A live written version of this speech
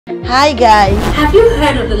Hi guys! Have you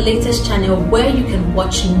heard of the latest channel where you can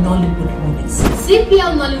watch Nollywood movies?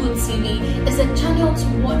 ZPL Nollywood TV is a channel to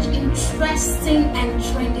watch interesting and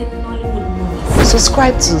trending Nollywood movies.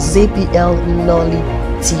 Subscribe to ZPL Nolly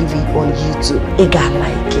TV on YouTube. Ega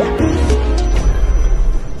like ya.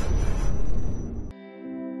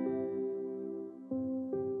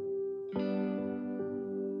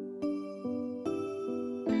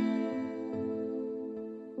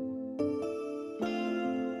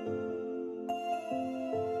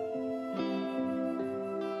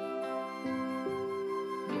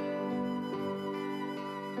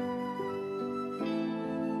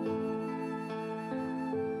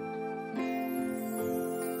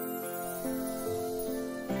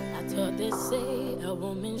 They say a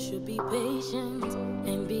woman should be patient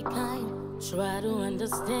and be kind. Try to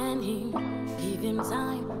understand him, give him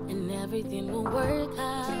time, and everything will work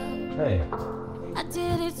out. Hey. I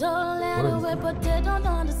did it all out of way, but they don't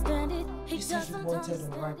understand it. You said you wanted a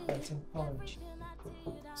right in porridge.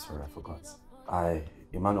 Sorry, I forgot.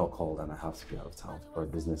 Emmanuel called and I have to be out of town for a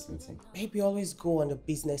business meeting. Babe, you always go on a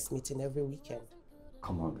business meeting every weekend.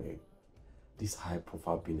 Come on, babe. These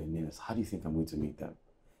high-profile billionaires, how do you think I'm going to meet them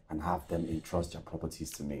and have them entrust their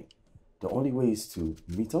properties to me? The only way is to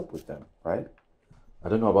meet up with them, right? I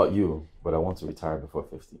don't know about you, but I want to retire before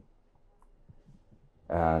 50.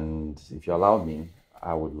 And if you allow me,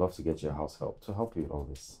 I would love to get you a house help to help you with all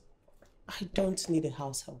this. I don't need a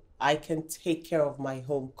house help. I can take care of my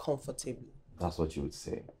home comfortably. That's what you would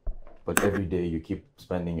say. But every day you keep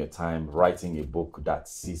spending your time writing a book that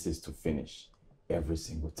ceases to finish every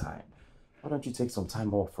single time. Why don't you take some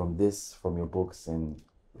time off from your books, and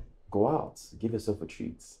go out, give yourself a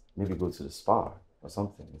treat. Maybe go to the spa or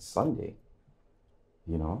something. It's Sunday,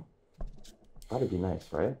 you know? That'd be nice,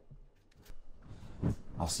 right?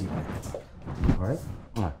 I'll see you later. All right?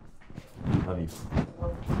 All right. Love you.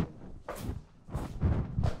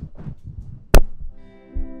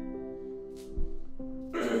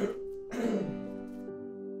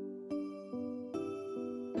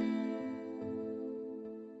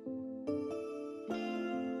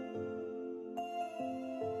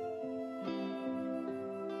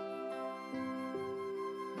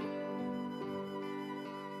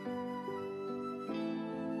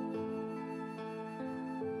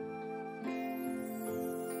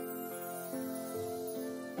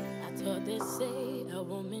 They say a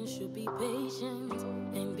woman should be patient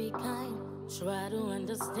and be kind. Try to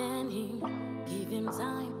understand him, give him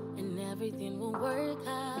time, and everything will work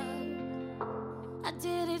out. I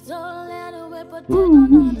did it all out of way, but they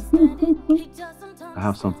don't understand it. He doesn't understand. I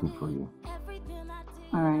have something for you.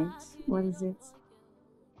 All right, what is it?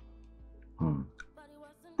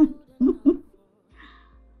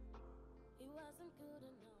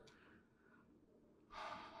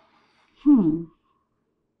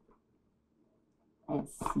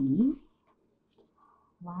 Let's see.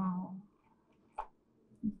 Wow.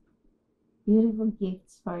 Beautiful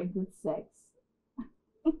gifts for a good sex.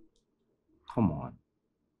 Come on.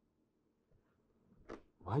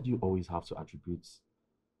 Why do you always have to attribute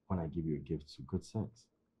when I give you a gift to good sex?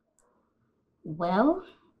 Well,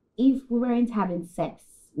 if we weren't having sex,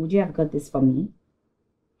 would you have got this for me?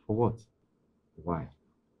 For what? Why?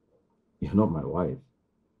 You're not my wife.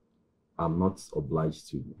 I'm not obliged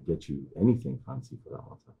to get you anything fancy for that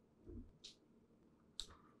matter.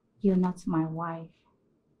 You're not my wife.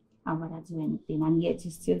 I'd rather do anything, and yet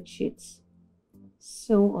you still cheat.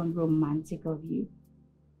 So unromantic of you.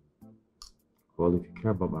 Well, if you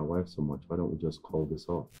care about my wife so much, why don't we just call this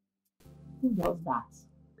off? Who does that?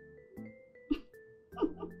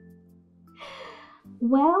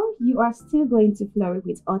 Well, you are still going to flirt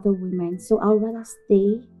with other women, so I'll rather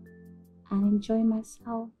stay and enjoy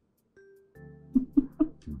myself.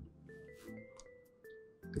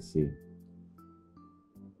 You see,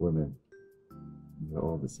 women, they're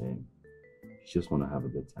all the same. You just want to have a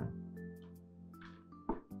good time.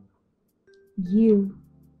 You,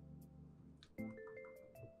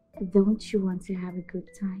 don't you want to have a good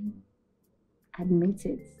time? Admit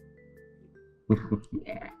it.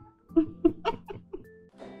 Yeah.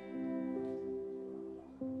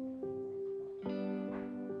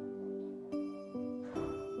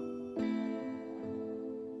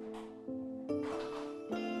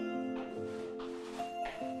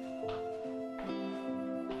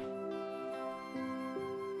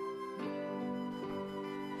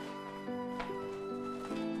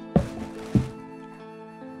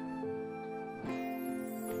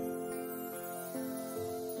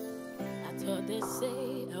 They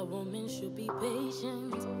say a woman should be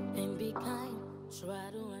patient and be kind.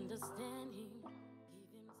 Try to understand him,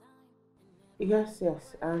 give him time.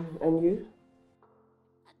 Yes, and you?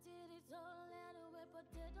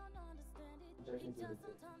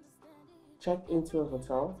 Check into a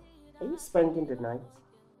hotel. Are you spending the night?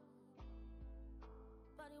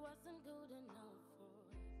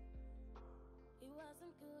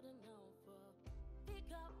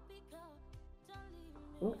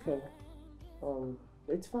 Okay.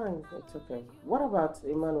 It's fine. It's okay. What about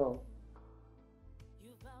Emmanuel?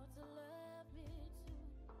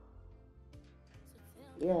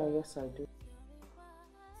 Yeah, yes, I do.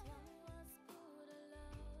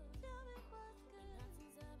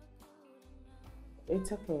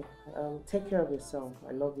 It's okay. Take care of yourself.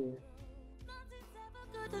 I love you.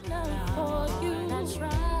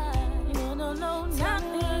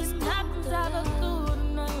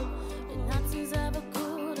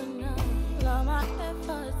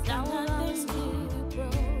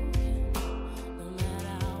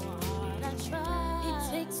 It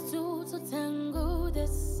takes two to tango, they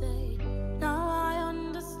say. Now I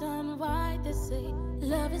understand why they say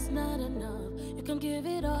love is not enough. You can give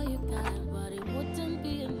it all you got, but it wouldn't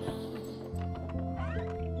be enough.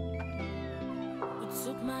 You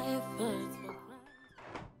took my efforts for granted.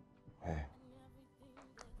 Hey.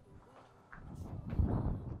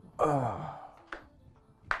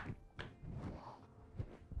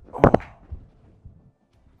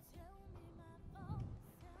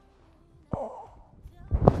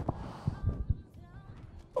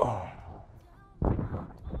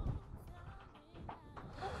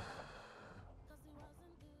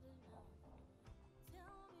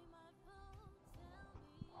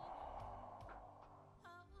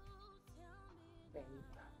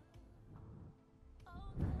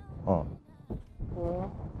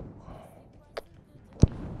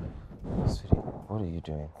 Sweetie, what are you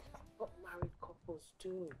doing? What married couples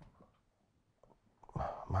do?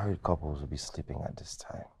 Married couples will be sleeping at this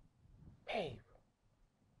time. Babe.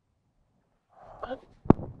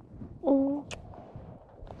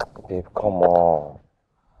 Babe, come on.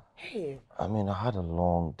 Hey, I mean, I had a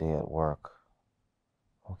long day at work.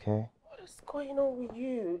 Okay? what is going on with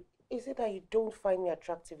you? Is it that you don't find me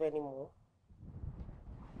attractive anymore?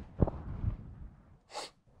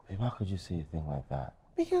 Babe, how could you say a thing like that?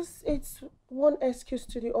 Because it's one excuse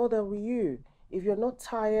to the other with you. If you're not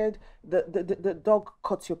tired, the dog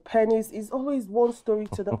cut your pennies. It's always one story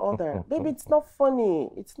to the other. Baby, it's not funny.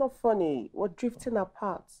 It's not funny. We're drifting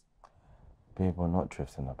apart. Babe, we're not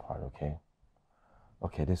drifting apart, okay?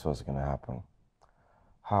 Okay, this was gonna happen.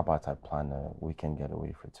 How about I plan a weekend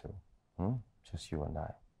getaway for two? Just you and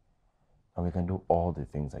I. And we can do all the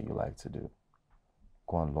things that you like to do.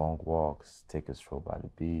 Go on long walks, take a stroll by the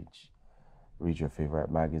beach, read your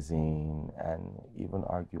favorite magazine, and even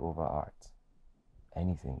argue over art.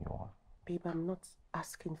 Anything you want. Babe, I'm not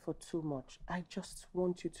asking for too much. I just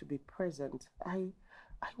want you to be present. I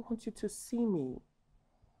want you to see me.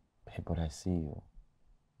 Babe, but I see you.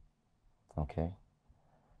 Okay?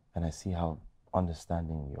 And I see how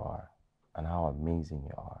understanding you are, and how amazing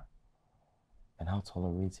you are, and how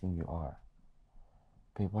tolerating you are.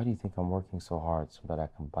 Babe, why do you think I'm working so hard so that I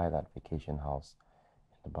can buy that vacation house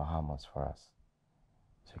in the Bahamas for us?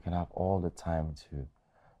 So you can have all the time to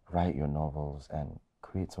write your novels and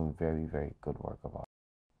create some very, very good work of art.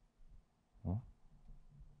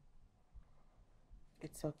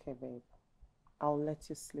 It's okay, babe. I'll let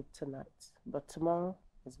you sleep tonight. But tomorrow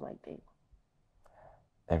is my day.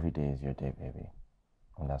 Every day is your day, baby.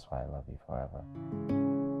 And that's why I love you forever.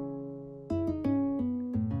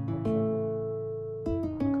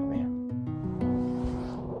 Come here.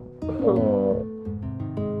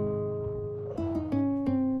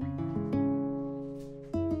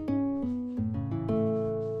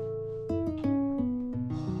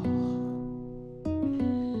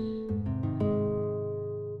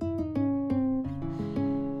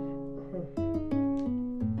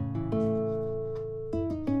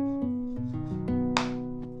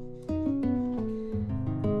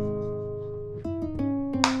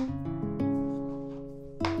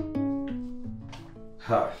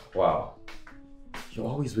 Wow. You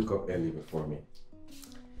always wake up early before me.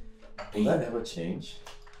 Will that ever change?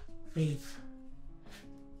 Babe,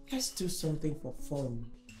 let's do something for fun.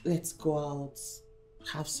 Let's go out,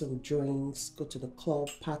 have some drinks, go to the club,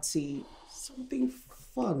 party, something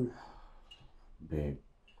fun. Babe,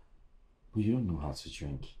 but you don't know how to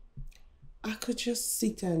drink. I could just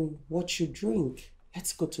sit and watch you drink.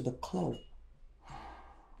 Let's go to the club.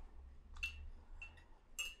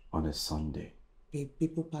 On a Sunday. Babe,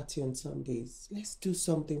 people party on Sundays. Let's do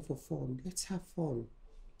something for fun. Let's have fun.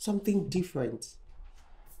 Something different.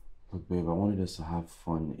 Look, babe, I wanted us to have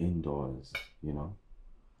fun indoors, you know?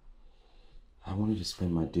 I wanted to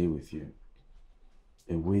spend my day with you,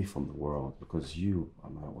 away from the world, because you are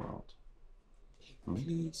my world.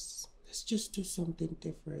 Please, let's just do something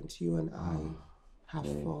different. You and I have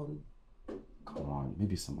fun. Come on,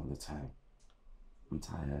 maybe some other time. I'm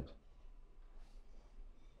tired.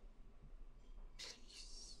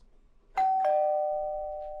 Please.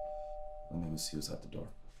 Let me go see who's at the door.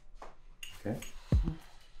 Okay?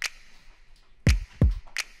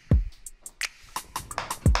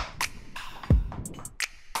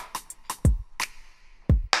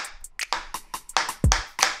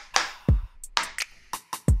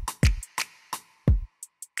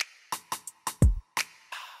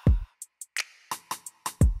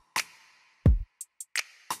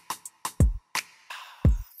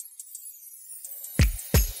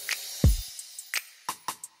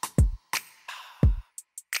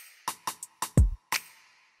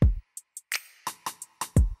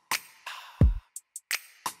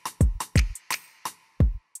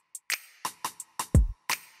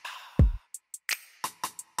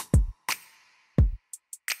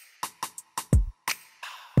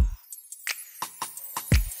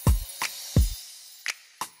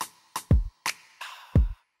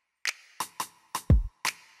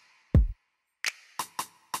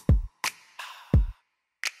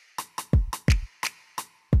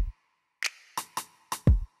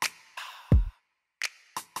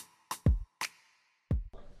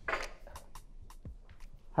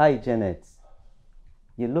 Hi, Janet.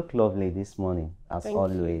 You look lovely this morning, as Thank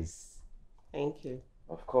always. Thank you.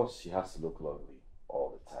 Of course, she has to look lovely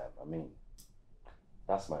all the time. I mean,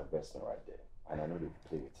 that's my investment right there. And I know they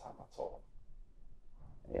play with time at all.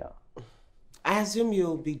 Yeah. I assume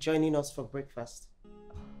you'll be joining us for breakfast.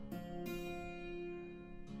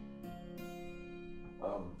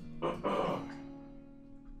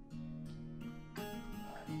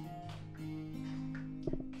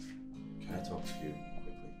 Can I talk to you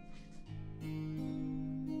quickly?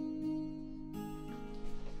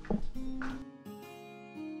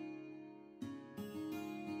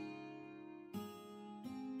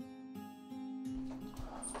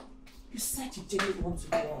 You said you didn't want to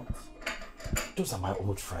go out. Those are my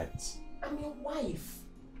old friends. I'm your wife.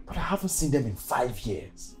 But I haven't seen them in 5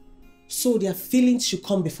 years. So their feelings should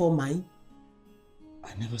come before mine?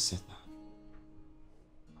 I never said that.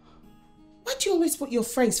 Why do you always put your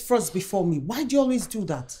friends first before me? Why do you always do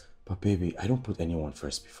that? But baby, I don't put anyone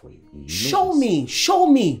first before you. You know Show this. me, show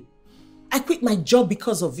me. I quit my job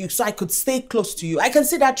because of you so I could stay close to you. I can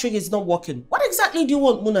see that trick is not working. What exactly do you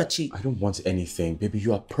want, Munachi? I don't want anything. Baby,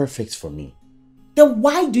 you are perfect for me. Then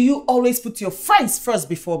why do you always put your friends first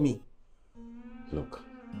before me? Look,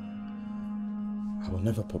 I will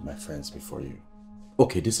never put my friends before you.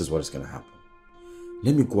 Okay, this is what is going to happen.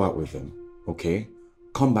 Let me go out with them, okay?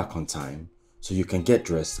 Come back on time so you can get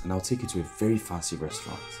dressed and I'll take you to a very fancy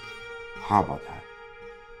restaurant. How about that?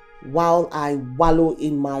 While I wallow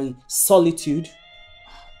in my solitude?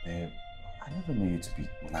 Babe, I never knew you to be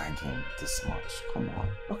nagging this much. Come on.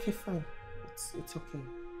 Okay, fine. It's okay.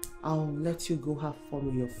 I'll let you go have fun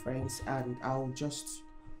with your friends and I'll just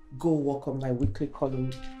go work on my weekly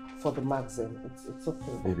column for the magazine. It's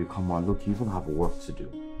okay. Baby, come on. Look, you even have work to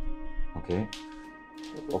do. Okay?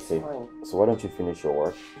 It's Okay. fine. So why don't you finish your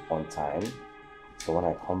work on time? So when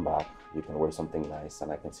I come back, you can wear something nice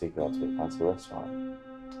and I can take you out to a fancy restaurant.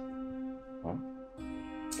 Huh?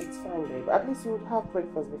 It's fine, babe. At least you would have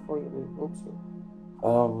breakfast before you leave, won't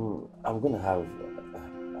you? I'm gonna have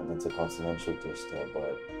an intercontinental dish there,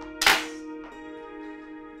 but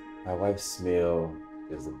my wife's meal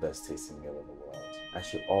is the best tasting meal in the world. And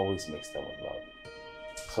she always makes them with love.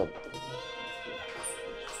 So,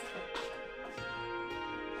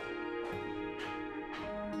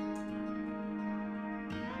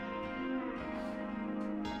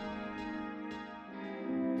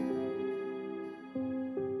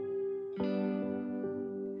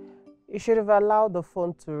 You should have allowed the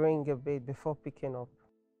phone to ring a bit before picking up.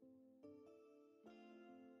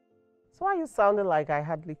 So why are you sounding like I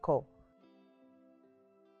hardly call?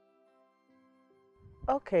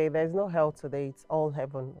 Okay, there's no hell today. It's all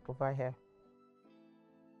heaven over here.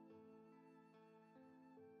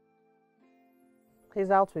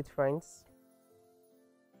 He's out with friends.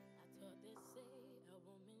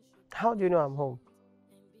 How do you know I'm home?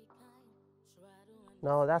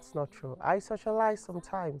 No, that's not true. I socialize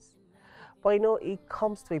sometimes. But you know, it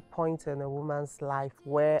comes to a point in a woman's life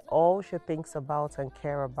where all she thinks about and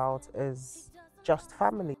cares about is just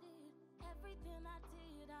family.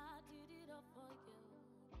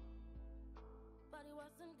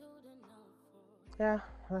 Yeah,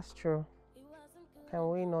 that's true. Can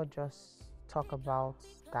we not just talk about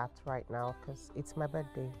that right now? Because it's my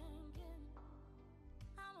birthday.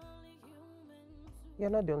 You're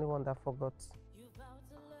not the only one that forgot.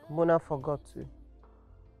 Mona forgot too.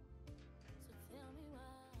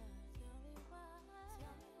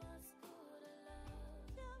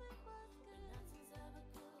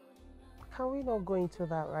 can we not go into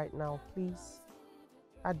that right now, please?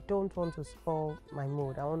 I don't want to spoil my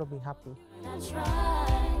mood. I want to be happy. That's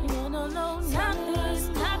right. No, nothing's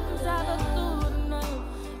ever good enough.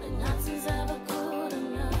 But nothing's ever good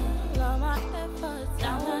enough. All my efforts,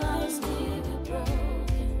 I will always leave it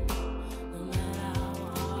broken. No matter how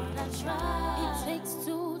hard I try. It takes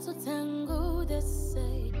two to tango, they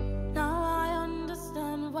say. Now I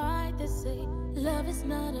understand why they say love is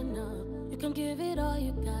not enough. You can give it all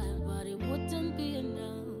you got, but it wouldn't be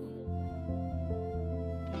enough.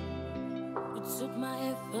 You took my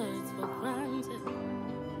efforts for granted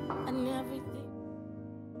and everything.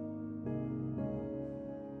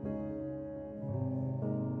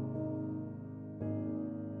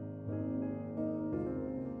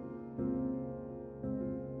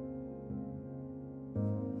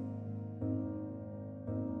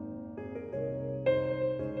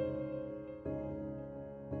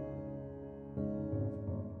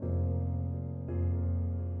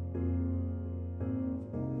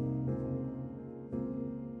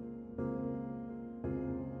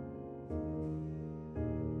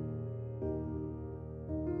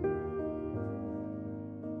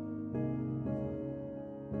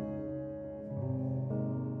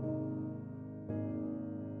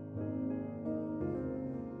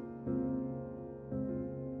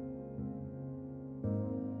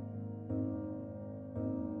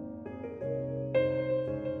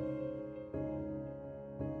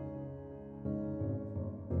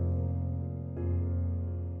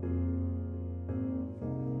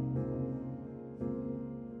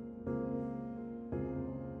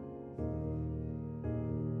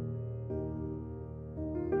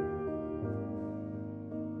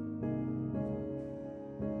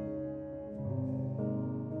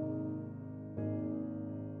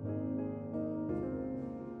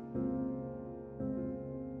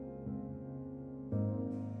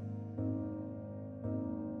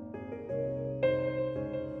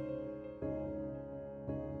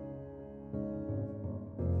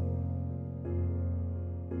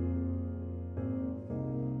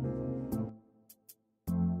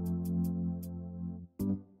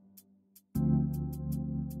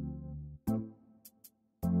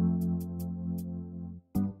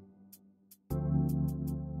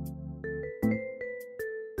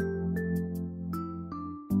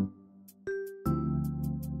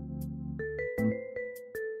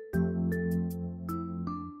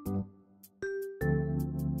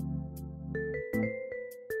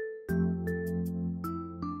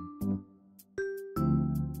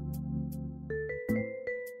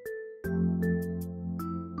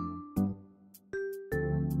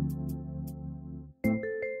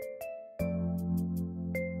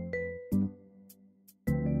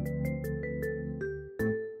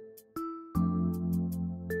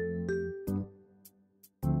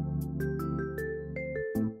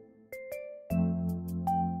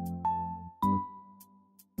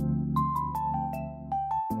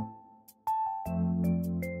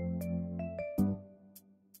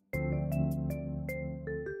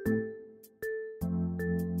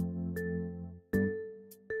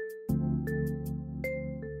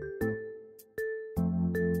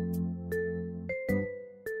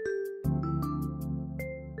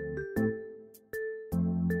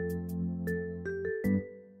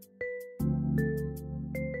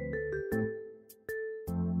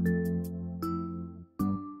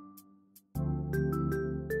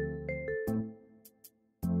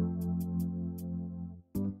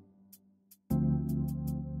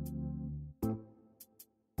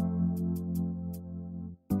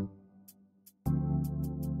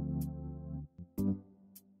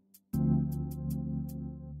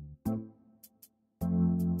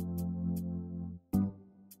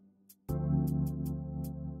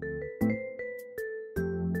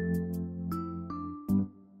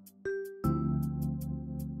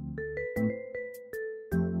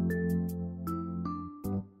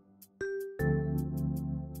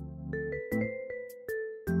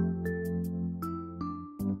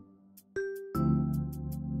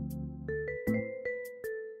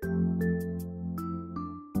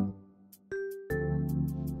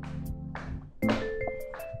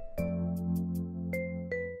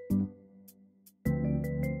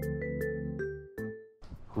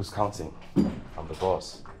 Who's counting? I'm the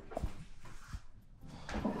boss.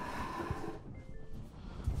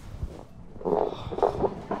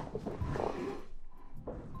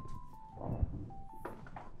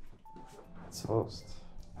 Toast.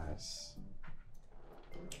 Nice.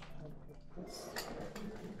 Thank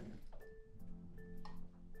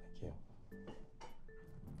you.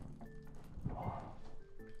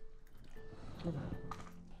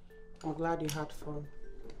 I'm glad you had fun.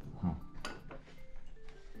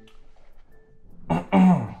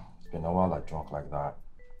 Not while I drunk like that.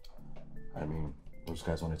 I mean, those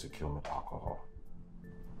guys wanted to kill me with alcohol.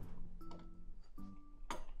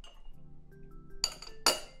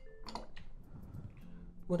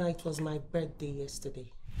 Well, it was my birthday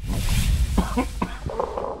yesterday.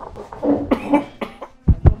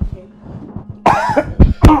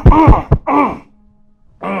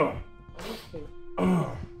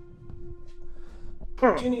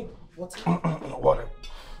 Do you need water? Water.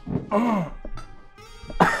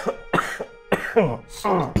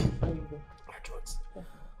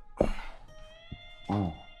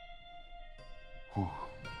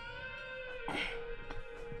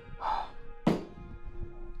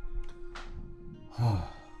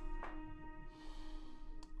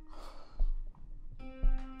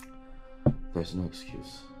 There's no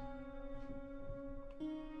excuse. I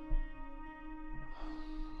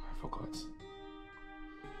forgot.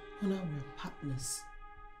 Well, now we're partners.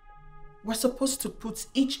 We're supposed to put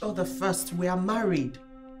each other first. We are married.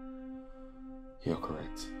 You're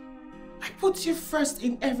correct. I put you first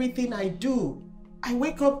in everything I do. I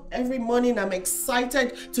wake up every morning, I'm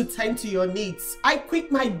excited to tend to your needs. I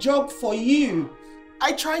quit my job for you.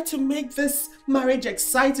 I try to make this marriage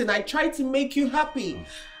exciting. I try to make you happy.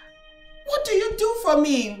 What do you do for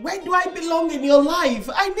me? Where do I belong in your life?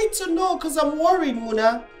 I need to know because I'm worried,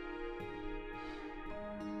 Muna.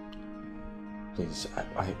 Please,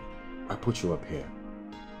 I put you up here.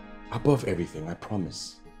 Above everything, I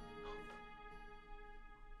promise.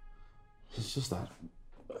 It's just that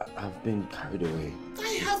I've been carried away.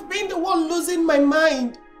 I have been the one losing my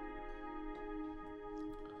mind.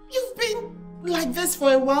 You've been like this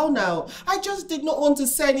for a while now. I just did not want to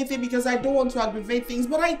say anything because I don't want to aggravate things,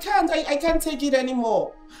 but I can't. I can't take it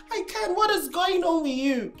anymore. I can't. What is going on with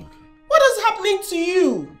you? Okay. What is happening to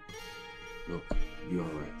you? Look, you're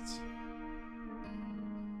right.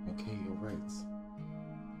 Okay, you're right.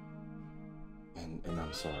 And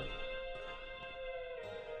I'm sorry.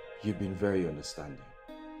 You've been very understanding.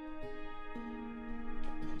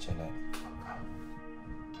 And Janet, I'm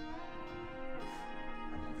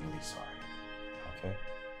really sorry. Okay?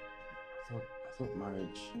 I thought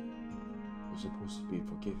marriage was supposed to be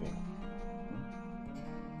forgiving.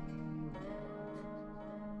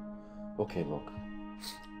 Okay, look.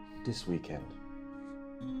 This weekend,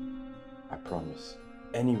 I promise,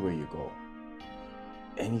 anywhere you go,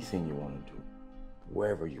 anything you want to do,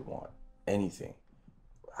 wherever you want, anything,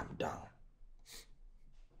 I'm down.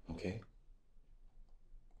 Okay?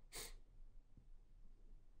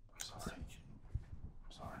 I'm sorry.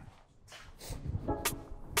 I'm sorry.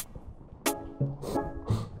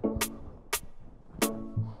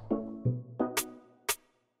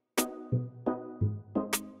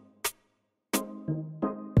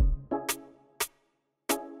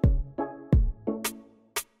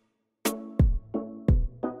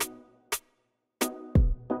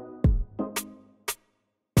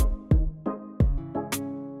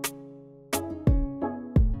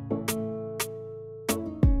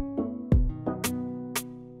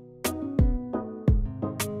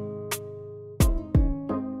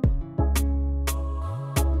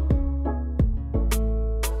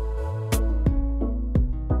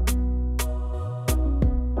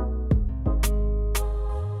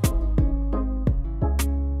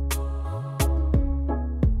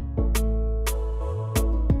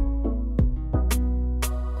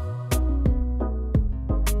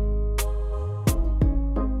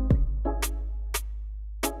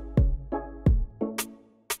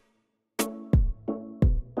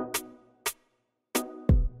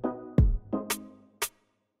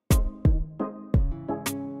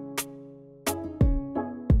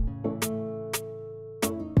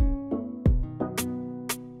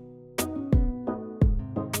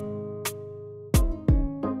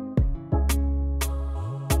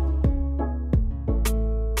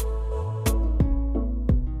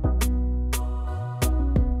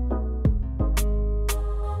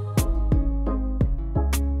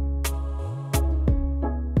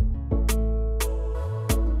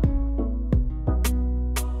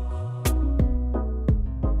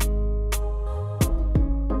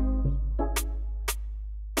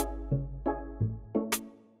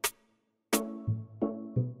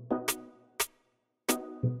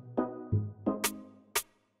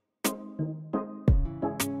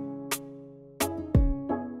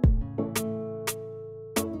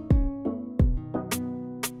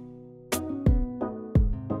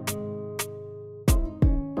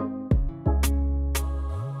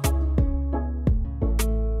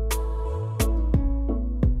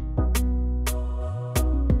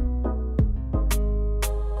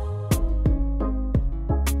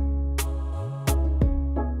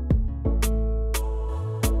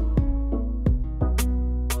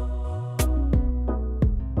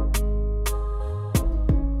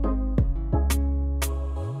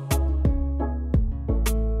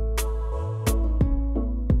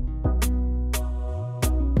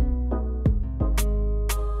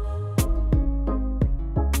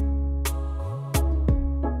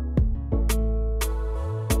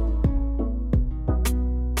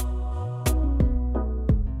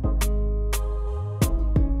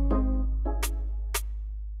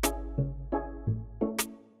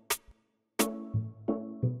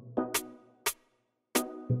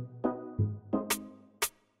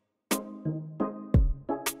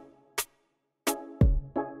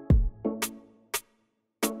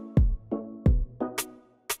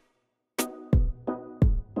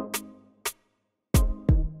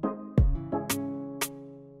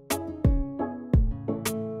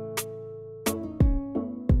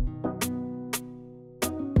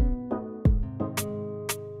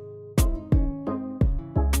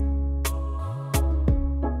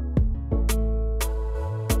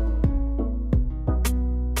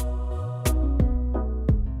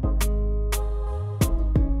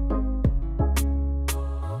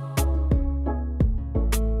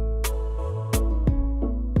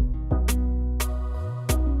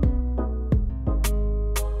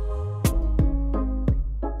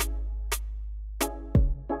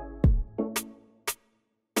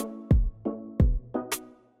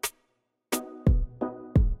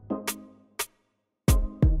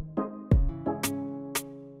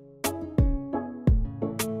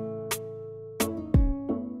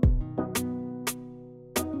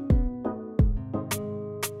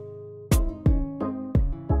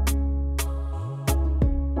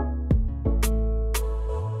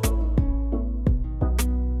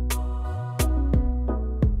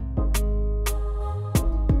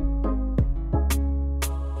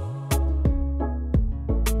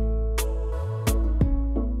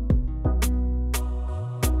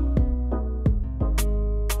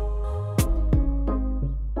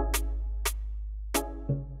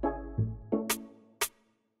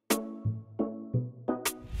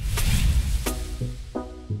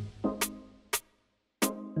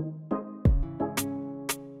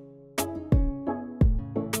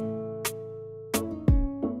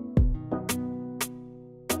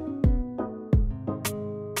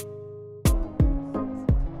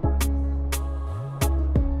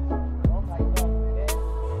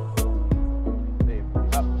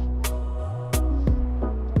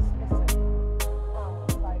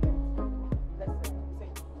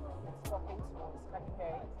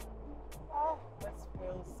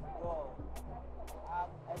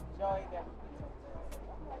 enjoy their feet.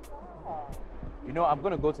 Oh my God. You know, I'm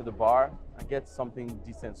gonna go to the bar and get something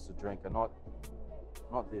decent to drink, and not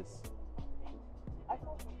this. I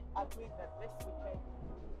thought we agreed that this weekend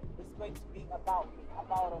is going to be about me,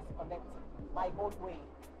 about us connecting, my own way.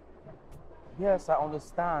 Yes, I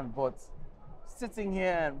understand, but sitting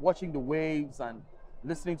here and watching the waves and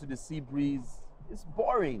listening to the sea breeze is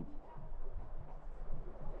boring.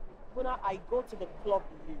 Muna, I go to the club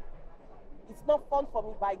with you. It's not fun for me,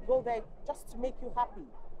 but I go there just to make you happy.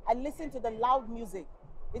 I listen to the loud music.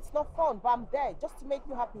 It's not fun, but I'm there just to make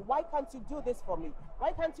you happy. Why can't you do this for me?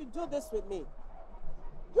 Why can't you do this with me?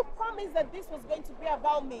 You promised that this was going to be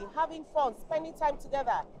about me, having fun, spending time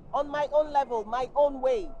together, on my own level, my own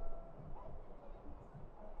way.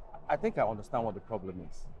 I think I understand what the problem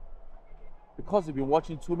is. Because you've been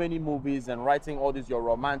watching too many movies and writing all these your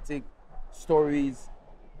romantic stories,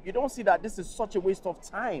 you don't see that this is such a waste of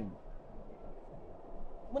time.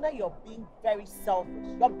 Muna, you're being very selfish.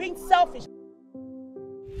 You're being selfish.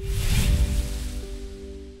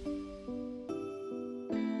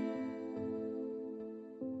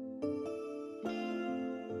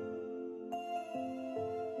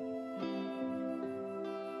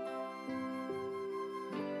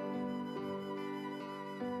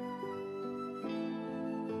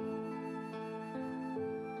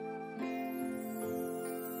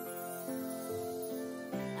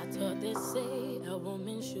 They say a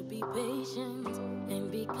woman should be patient and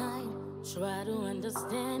be kind. Try to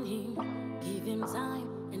understand him, give him time,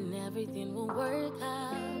 and everything will work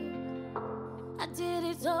out. I did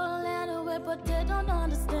it all anyway, but they don't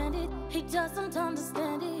understand it. He doesn't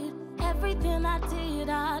understand it. Everything I did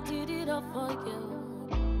it all for you.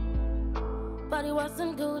 But it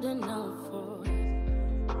wasn't good enough for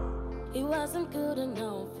you. It wasn't good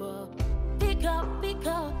enough for. Pick up,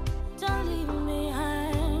 don't leave me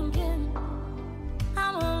hanging.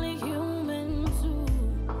 I'm only human too.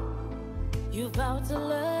 You vowed to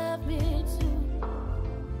love me too.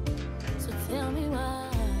 So tell me why.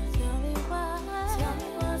 Tell me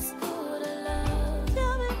what's good to love.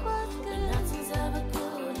 Tell me what's good. And nothing's ever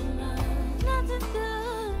good enough. Nothing's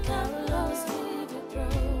good. I will always leave you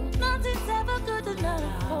broke. Nothing's ever good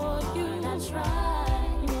enough for you. I try.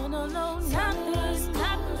 No, nothing's ever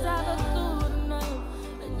good enough.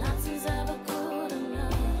 But nothing's ever good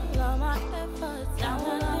enough. All my efforts, I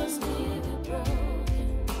will always leave you broken.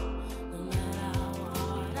 No matter how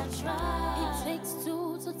hard I try. It takes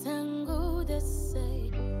two to tango, they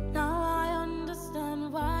say. Now I understand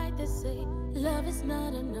why they say love is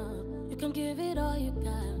not enough. You can give it all you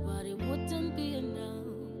got, but it wouldn't be enough.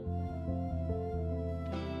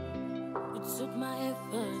 You took my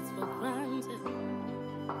efforts for granted,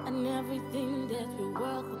 and everything that we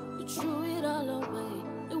worked with, you threw it all away.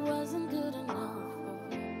 It wasn't good enough.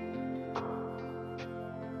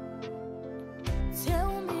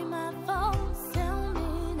 Tell me my faults, tell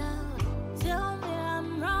me now. Tell me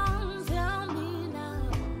I'm wrong, tell me now.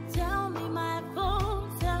 Tell me my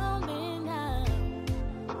faults, tell me now.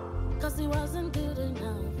 'Cause it wasn't good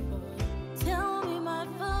enough. Tell me my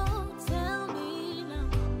faults, tell me now.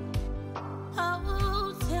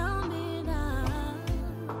 Oh, tell me now.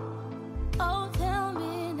 Oh, tell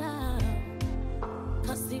me now.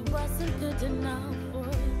 'Cause it wasn't good enough for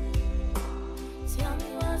you. Tell me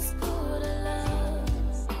what's good to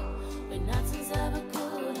love, but nothing's ever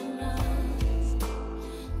good enough.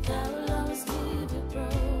 That will always leave you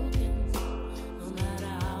broken, no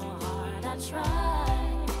matter how hard I try.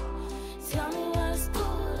 Tell me what's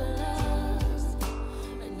good to love,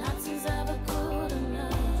 but nothing's ever good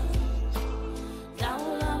enough. That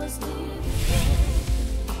will always leave you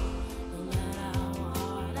broken, no matter how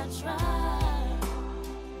hard I try.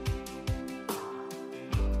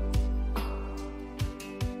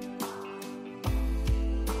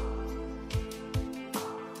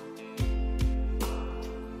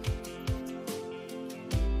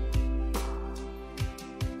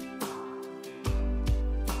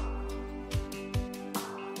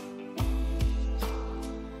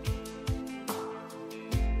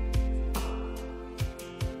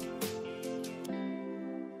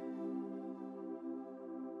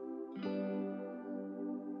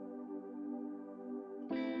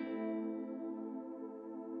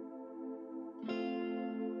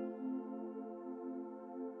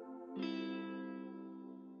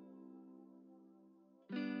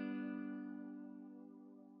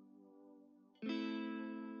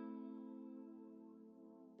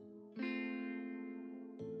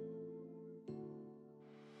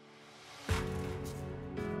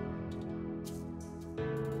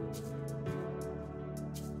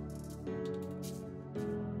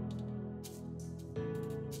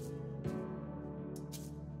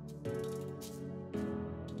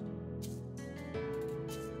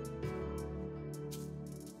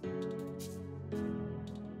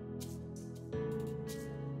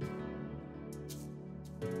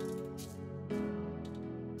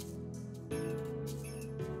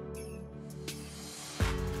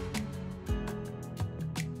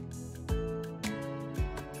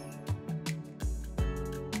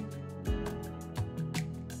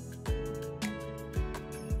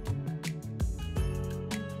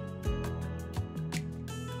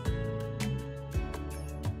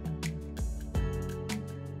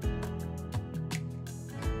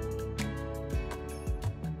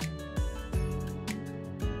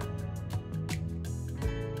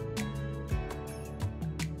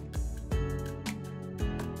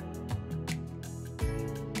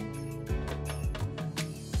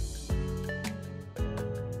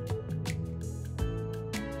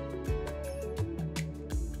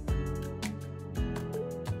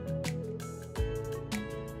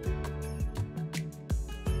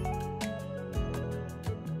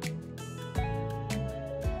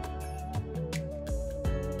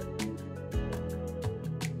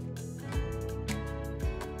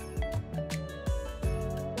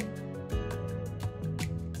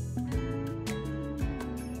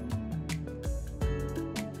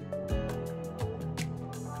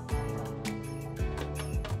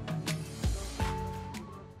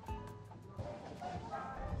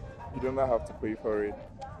 You do not have to pay for it.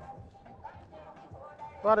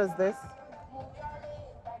 What is this?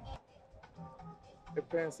 A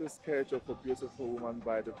pencil sketch of a beautiful woman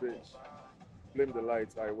by the beach. Blame the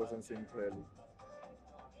lights, I wasn't seeing clearly.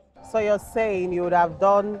 So you're saying you would have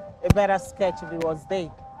done a better sketch if it was day?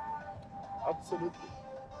 Absolutely.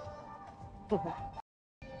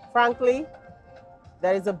 Frankly,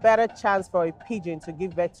 there is a better chance for a pigeon to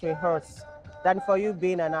give birth to a horse than for you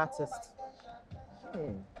being an artist.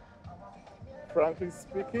 Frankly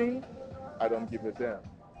speaking, I don't give a damn.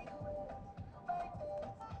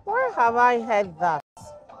 Where have I heard that?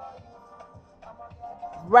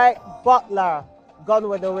 Red Butler, Gone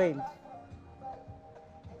with the Wind.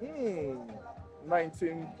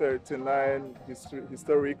 1939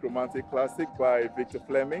 historic romantic classic by Victor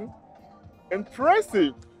Fleming.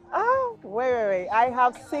 Impressive! Oh, wait. I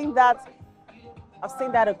have seen that. I've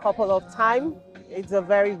seen that a couple of times. It's a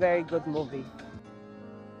very, very good movie.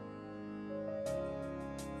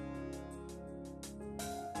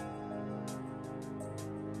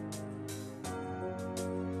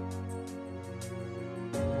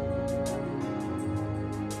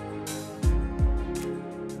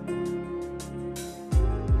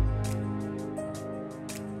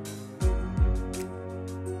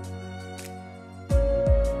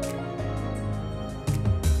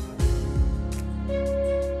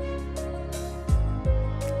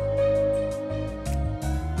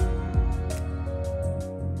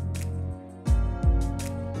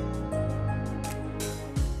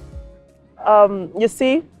 You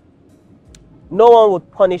see, no one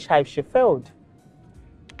would punish her if she failed.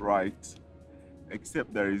 Right.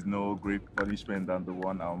 Except there is no great punishment than the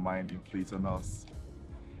one our mind inflicts on us.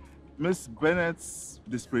 Miss Bennett's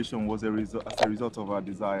desperation was as a result of her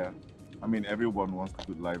desire. I mean, everyone wants a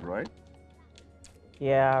good life, right?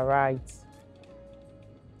 Yeah, right.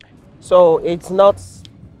 So it's not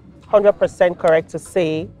 100% correct to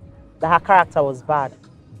say that her character was bad.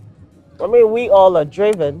 I mean, we all are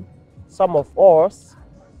driven. Some of us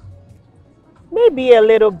may be a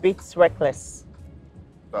little bit reckless.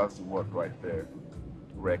 That's the word right there.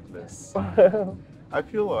 Reckless. I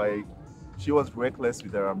feel like she was reckless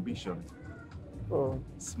with her ambition.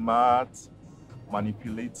 Smart,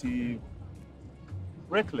 manipulative,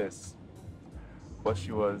 reckless. But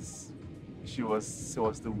she was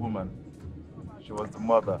the woman. She was the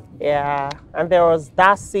mother. Yeah, and there was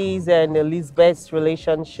Darcy's and Elizabeth's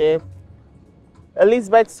relationship.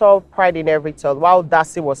 Elizabeth saw pride in every child, while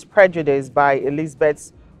Darcy was prejudiced by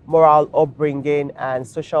Elizabeth's moral upbringing and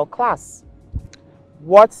social class.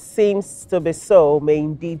 What seems to be so may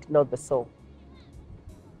indeed not be so.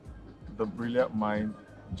 The brilliant mind,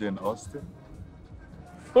 Jane Austen.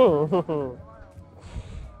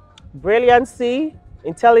 Brilliancy,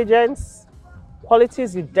 intelligence,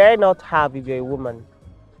 qualities you dare not have if you're a woman.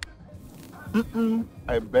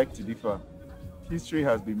 I beg to differ. History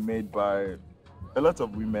has been made by a lot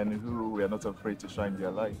of women who were not afraid to shine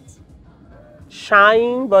their light.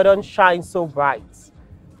 Shine, but don't shine so bright.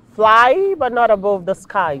 Fly, but not above the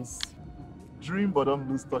skies. Dream, but don't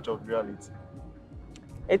lose touch of reality.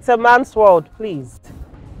 It's a man's world, please.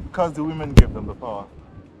 Because the women gave them the power.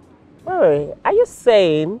 Wait, are you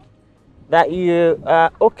saying that you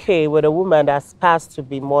are okay with a woman that aspires to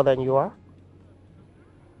be more than you are?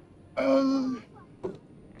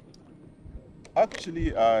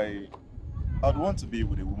 Actually, I'd want to be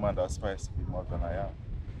with a woman that aspires to be more than I am.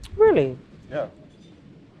 Really? Yeah.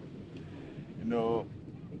 You know,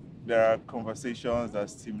 there are conversations that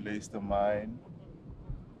stimulates the mind,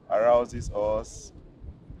 arouses us.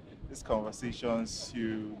 These conversations,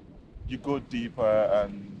 you go deeper,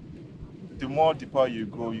 and the more deeper you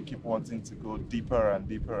go, you keep wanting to go deeper and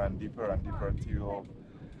deeper and deeper and deeper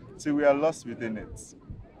till we are lost within it.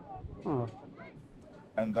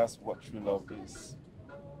 And that's what true love is.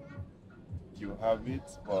 You have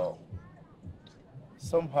it, but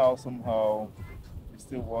somehow, you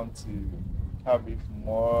still want to have it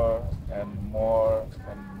more and more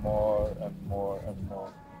and more and more and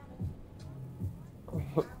more.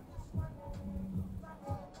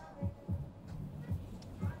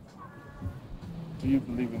 Do you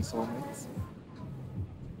believe in soulmates?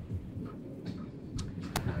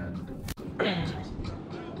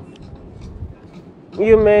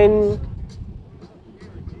 You mean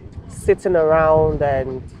sitting around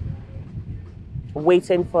and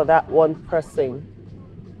waiting for that one person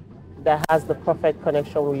that has the perfect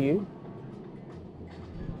connection with you?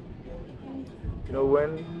 You know,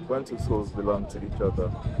 when two souls belong to each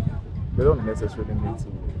other, they don't necessarily need to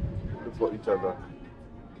look for each other.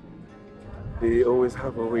 They always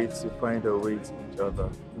have a way to find a way to each other,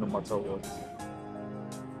 no matter what.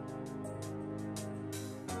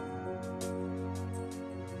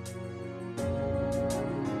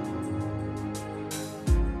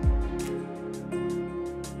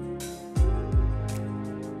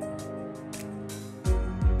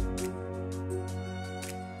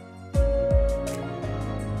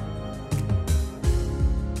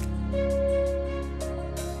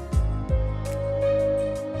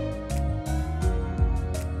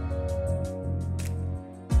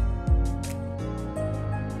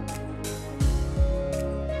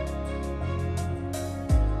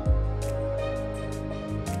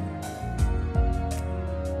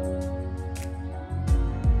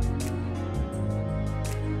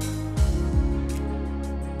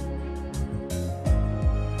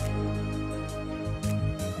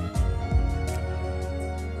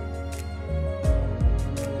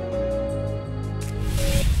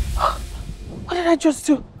 I just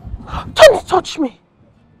do? Don't touch me.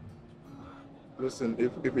 Listen,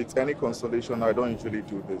 if it's any consolation, I don't usually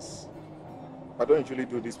do this. I don't usually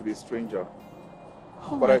do this with a stranger.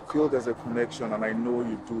 Oh but I feel there's a connection and I know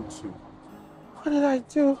you do too. What did I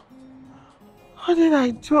do? What did I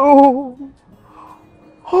do?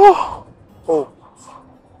 Oh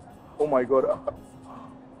my God.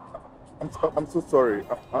 I'm so sorry.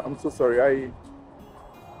 I'm so sorry. I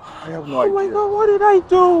have no idea. Oh my God, what did I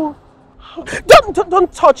do?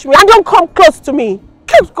 Don't touch me and don't come close to me.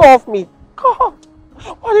 Keep go off me. God,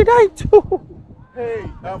 what did I do? Hey,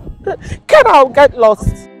 get out, get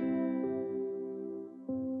lost.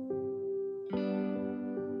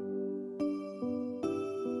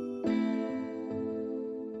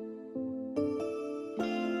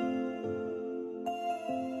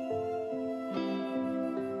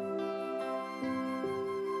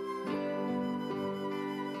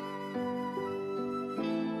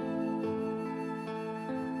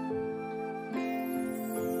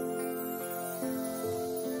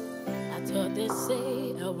 They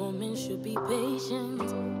say a woman should be patient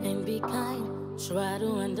and be kind. Try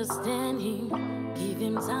to understand him, give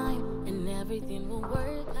him time, and everything will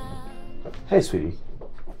work out. Hey, sweetie.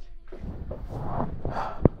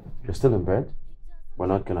 You're still in bed? We're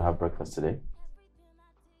not gonna have breakfast today?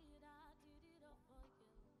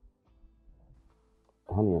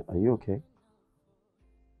 Honey, are you okay?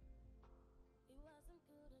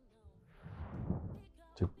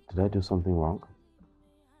 Did I do something wrong?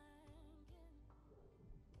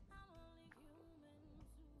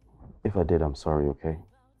 If I did, I'm sorry, okay?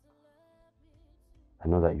 I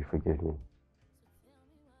know that you forgive me.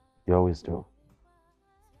 You always do.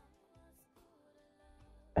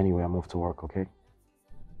 Anyway, I'm off to work, okay?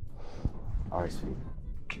 Alright, sweetie.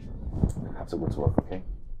 I have to go to work, okay?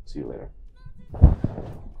 See you later.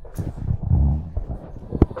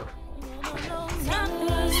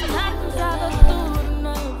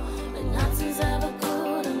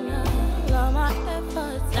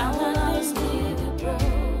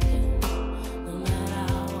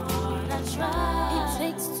 It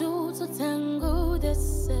takes two to tango, they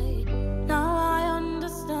say. Now I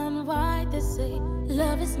understand why they say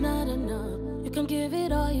love is not enough. You can give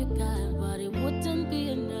it all you got, but it wouldn't be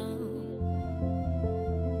enough.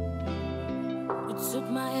 You took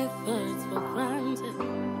my efforts for granted,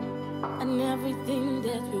 and everything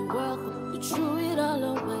that we worked for, you threw it all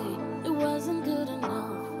away. It wasn't good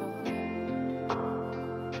enough.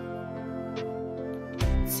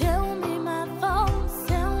 Tell me my faults,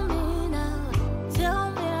 tell me now.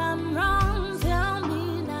 Tell me I'm wrong, tell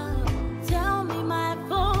me now. Tell me my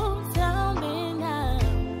fault, tell me now.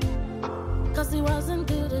 'Cause it wasn't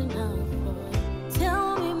good enough.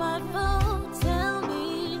 Tell me my fault, tell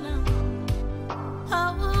me now.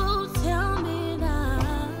 Oh, tell me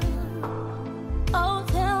now. Oh,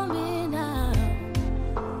 tell me now.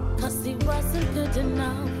 'Cause it wasn't good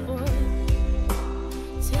enough for you.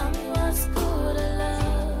 Tell me what's good enough.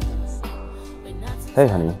 Hey,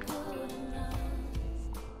 honey.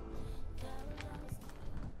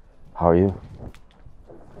 How are you?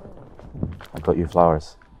 I got you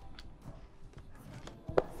flowers.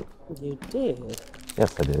 You did?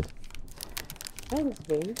 Yes, I did. Thanks,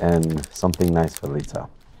 babe. And something nice for later.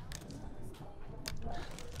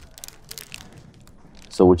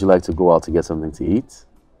 So would you like to go out to get something to eat?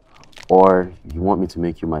 Or you want me to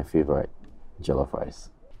make you my favorite jollof rice?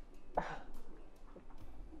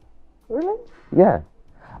 Really? Yeah.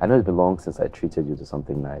 I know it's been long since I treated you to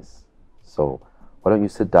something nice. So why don't you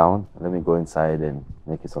sit down and let me go inside and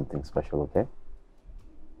make you something special, okay?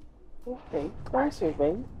 Okay. Thanks, you,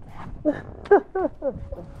 babe.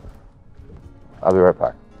 I'll be right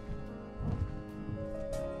back.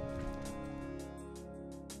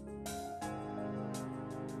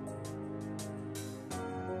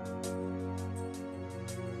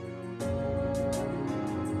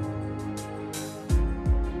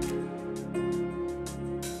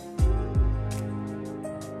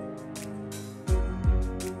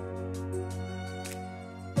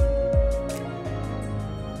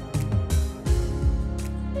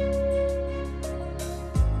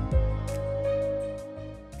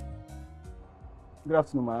 Good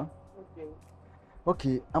afternoon, ma'am. Okay.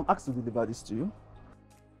 Okay, I'm asked to deliver this to you.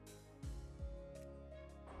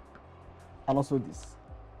 And also this.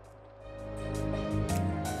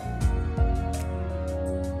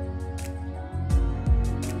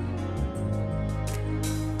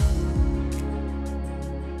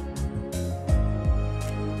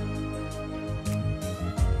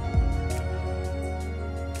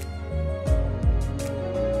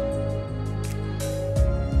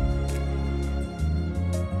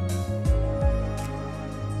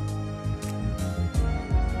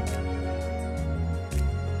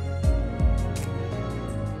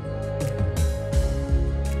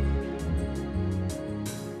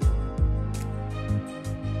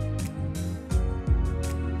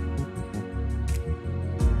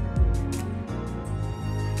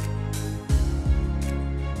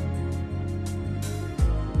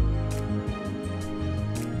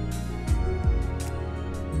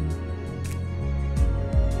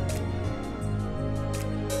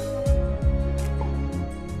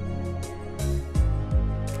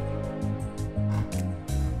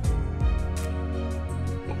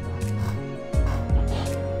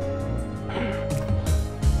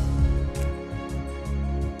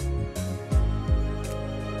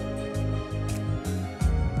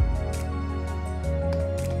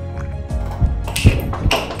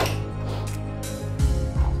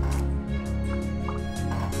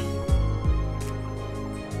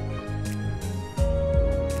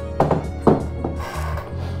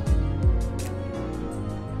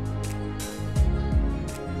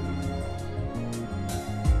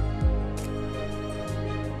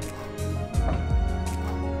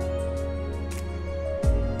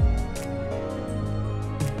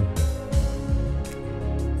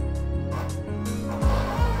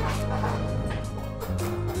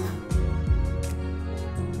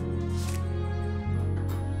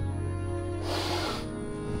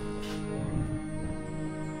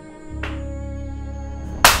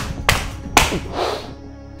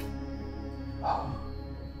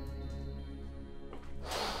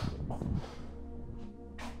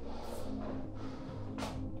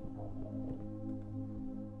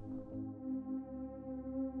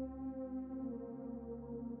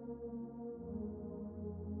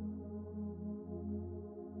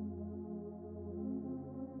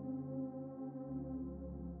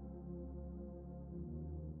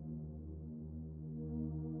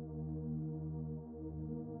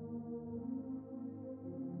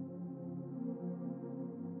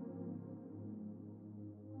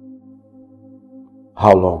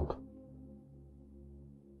 How long?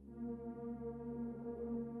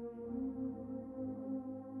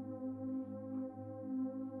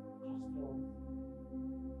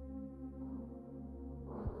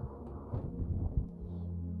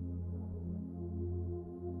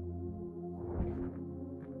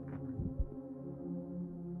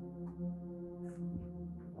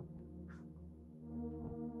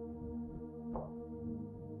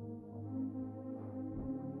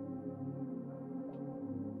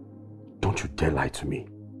 Don't you dare lie to me.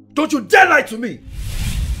 Don't you dare lie to me!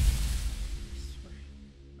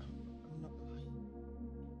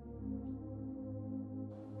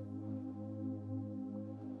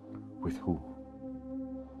 With who?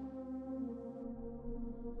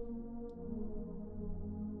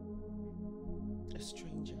 A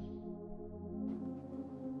stranger.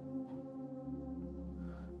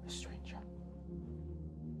 A stranger.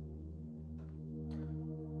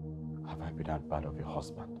 Have I been that bad of a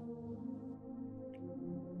husband?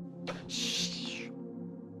 Shh.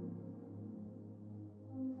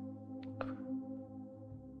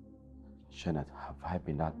 Janet, have I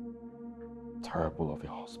been that terrible of a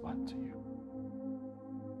husband to you?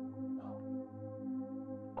 No.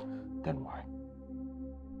 Then why?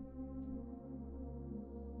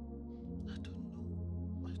 I don't know.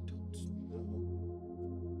 I don't know.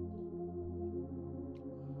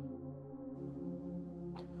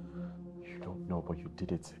 You don't know, but you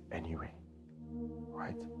did it anyway,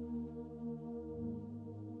 right?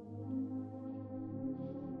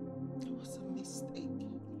 It was a mistake.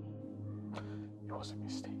 It was a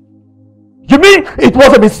mistake. You mean it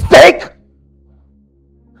was a mistake?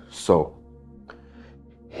 So,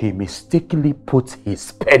 he mistakenly put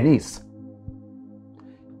his pennies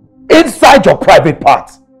inside your private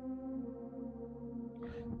part.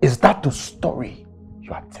 Is that the story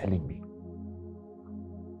you are telling me?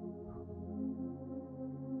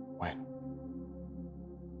 When?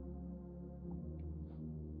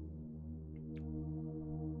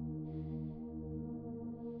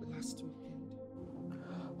 Last weekend.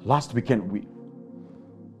 Last weekend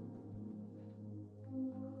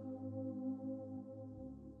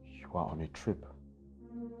you were on a trip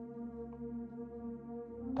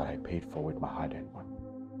that I paid for with my hard-earned money.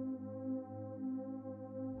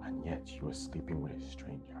 And yet you were sleeping with a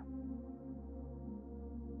stranger.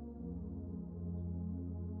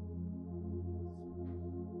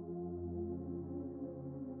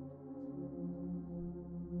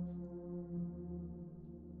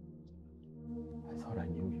 I thought I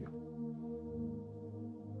knew you.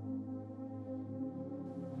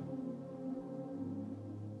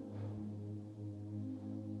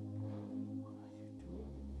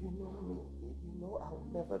 You know me. You know I'll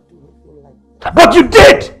never do anything like that. But you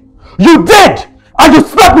did! You did! And you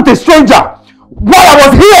slept with a stranger while I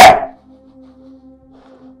was here!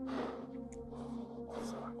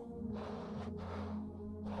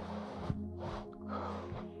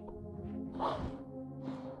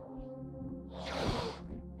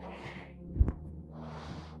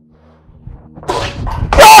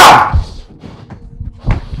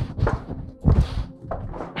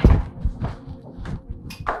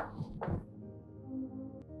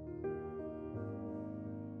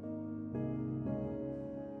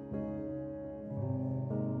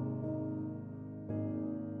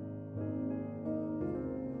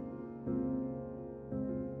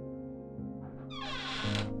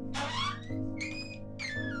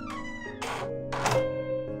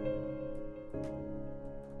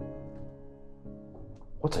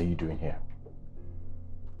 What are you doing here?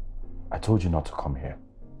 I told you not to come here.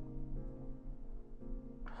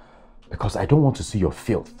 Because I don't want to see your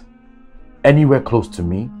filth anywhere close to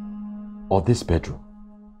me or this bedroom.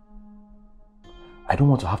 I don't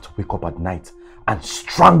want to have to wake up at night and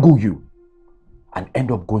strangle you and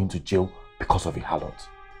end up going to jail because of a harlot.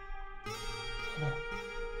 No.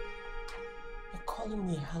 You're calling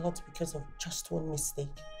me a harlot because of just one mistake.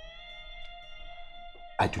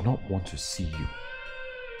 I do not want to see you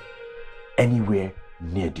anywhere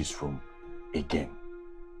near this room again.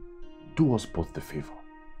 Do us both the favor.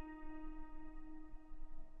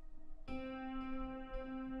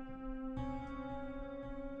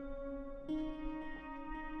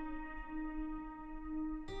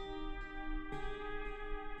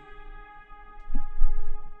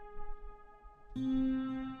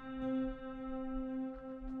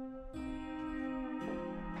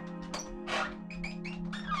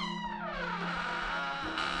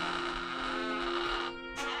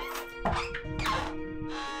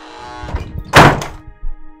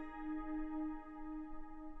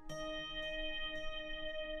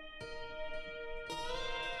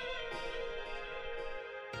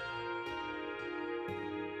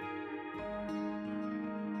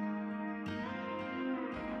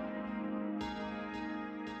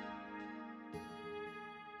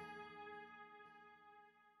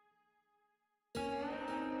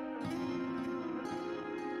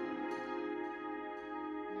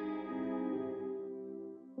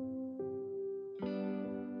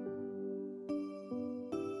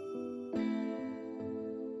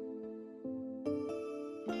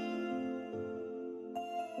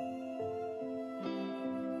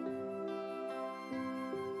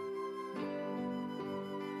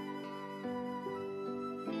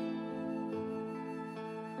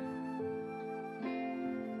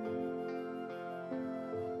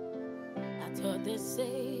 thought they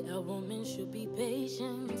say a woman should be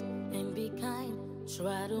patient and be kind.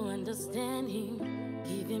 Try to understand him,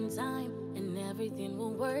 give him time, and everything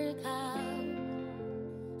will work out.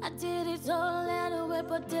 I did it all anyway,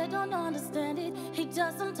 but they don't understand it. He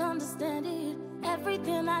doesn't understand it.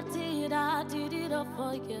 Everything I did it all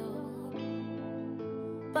for you.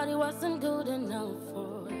 But it wasn't good enough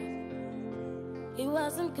for it. It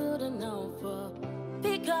wasn't good enough for.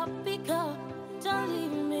 Pick up, don't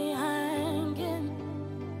leave me hanging.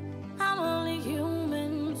 I'm only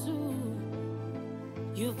human too.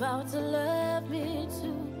 You vowed to love me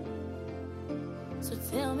too. So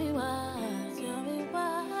tell me why. Tell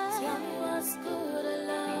me what's good in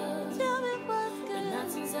love. Tell me what's good. And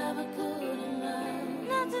nothing's ever good enough.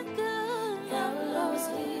 Nothing's good. That will always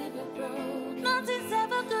leave you broke. Nothing's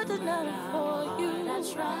ever good enough for you. I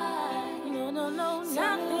try. No, nothing's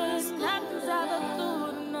ever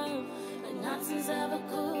good enough. And nothing's ever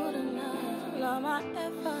good enough. All my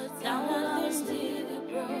efforts, that will always leave you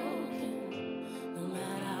broken. No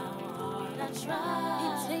matter how hard I try.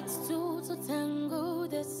 It takes two to tango,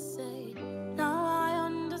 they say. Now I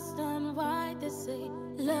understand why they say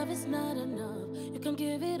love is not enough. You can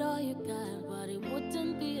give it all you got, but it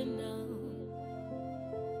wouldn't be enough.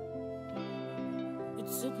 You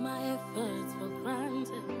took my efforts for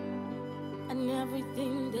granted, and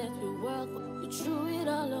everything that we worked for, you threw it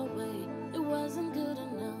all away. It wasn't good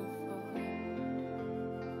enough for.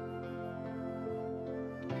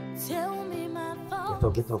 Tell me my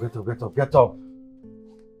fault. Get up.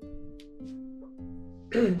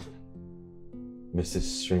 Mrs.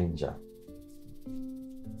 Stranger.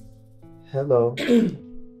 Hello.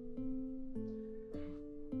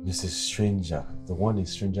 Mrs. Stranger. The one a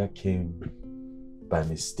stranger came by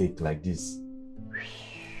mistake like this.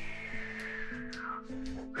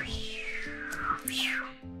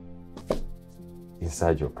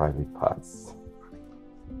 Inside your private parts.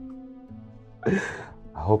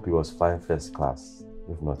 I hope he was flying first class,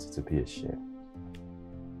 if not to be a share.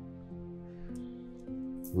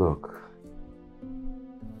 Look,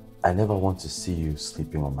 I never want to see you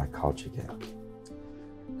sleeping on my couch again.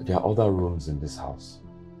 There are other rooms in this house.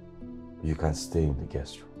 You can stay in the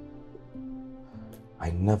guest room.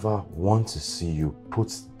 I never want to see you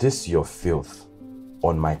put this your filth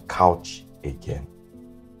on my couch again.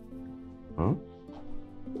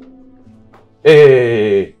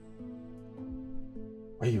 Hey!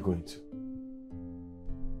 Where are you going to?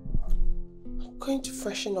 I'm going to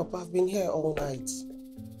freshen up. I've been here all night.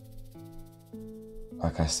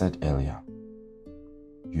 Like I said earlier,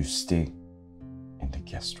 you stay in the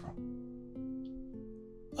guest room.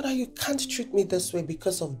 Mother, you can't treat me this way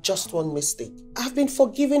because of just one mistake. I've been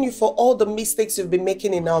forgiving you for all the mistakes you've been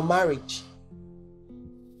making in our marriage.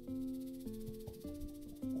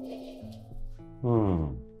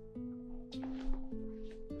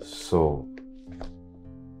 So,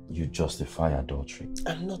 you justify adultery?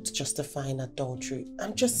 I'm not justifying adultery.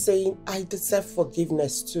 I'm just saying I deserve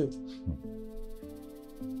forgiveness too.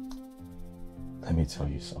 Let me tell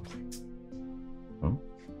you something.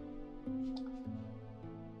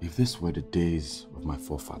 If this were the days of my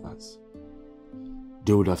forefathers,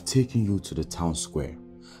 they would have taken you to the town square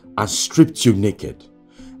and stripped you naked,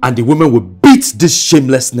 and the women would beat this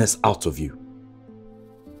shamelessness out of you.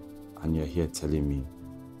 And you're here telling me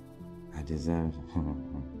I deserve...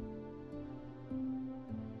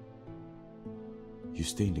 You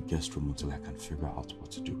stay in the guest room until I can figure out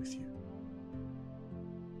what to do with you.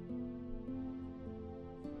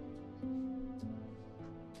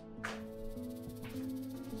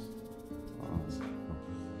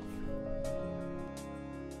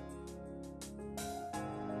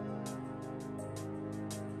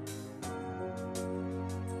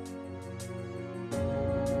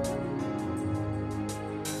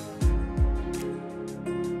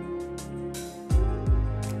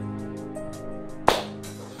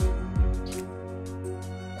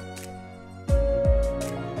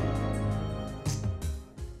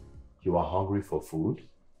 You are hungry for food?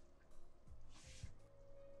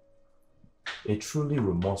 A truly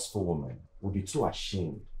remorseful woman would be too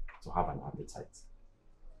ashamed to have an appetite.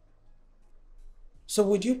 So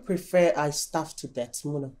would you prefer I starve to death,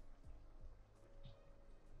 Muna?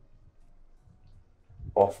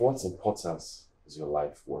 Of what importance is your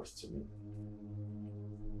life worth to me?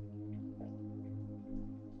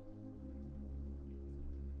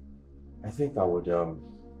 I think I would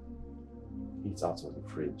eat out of the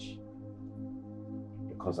fridge,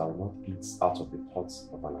 because I will not eat out of the pot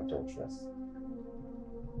of an adulteress.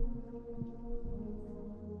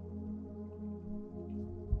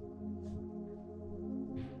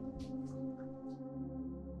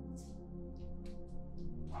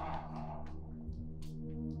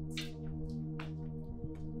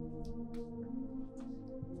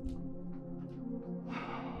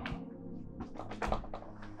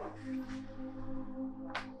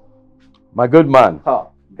 My good man. Ha,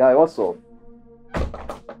 guy, what's up?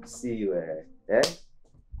 See you, eh?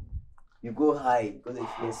 You go high because they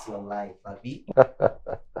face your life, Abi.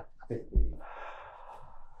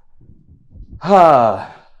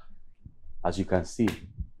 As you can see,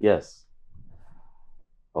 yes.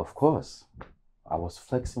 Of course, I was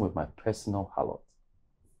flexing with my personal harlot.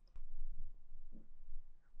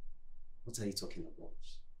 What are you talking about?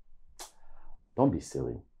 Don't be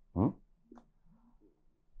silly.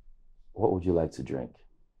 What would you like to drink?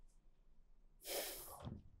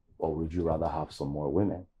 Or would you rather have some more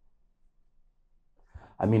women?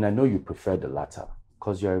 I mean, I know you prefer the latter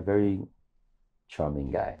because you're a very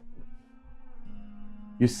charming guy.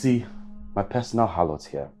 You see, my personal harlot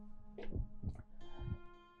here,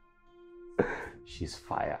 she's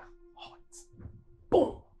fire, hot,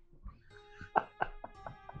 boom.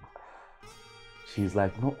 She's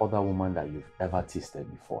like no other woman that you've ever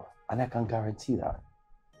tasted before. And I can guarantee that.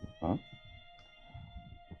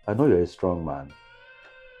 I know you're a strong man.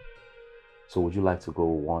 So would you like to go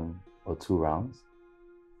 1 or 2 rounds?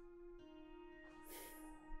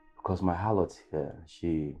 Because my harlot here,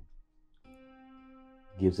 she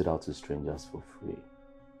gives it out to strangers for free.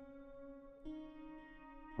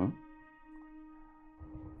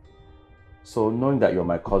 So knowing that you're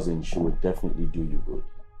my cousin, she would definitely do you good.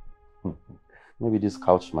 Maybe this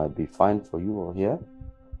couch might be fine for you or here.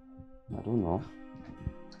 I don't know.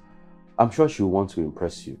 I'm sure she'll want to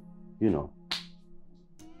impress you, you know.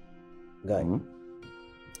 Guy,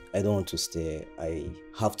 I don't want to stay. I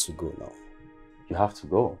have to go now. You have to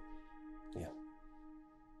go? Yeah.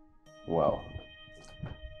 Well,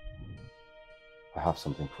 I have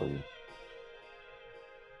something for you.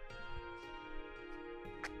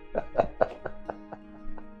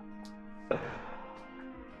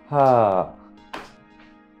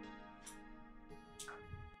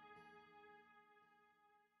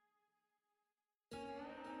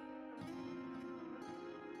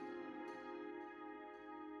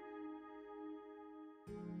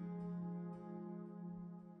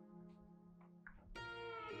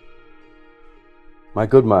 My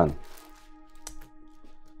good man,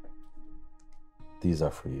 these are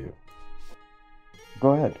for you.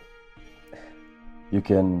 Go ahead. You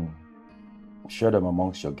can share them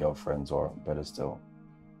amongst your girlfriends, or better still,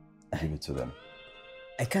 give it to them.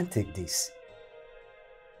 I can't take this.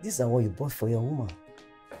 These are what you bought for your woman.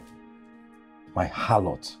 My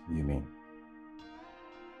harlot, you mean?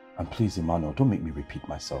 And please, Emmanuel, don't make me repeat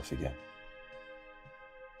myself again.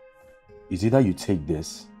 It's either you take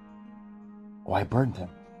this, or I burn them.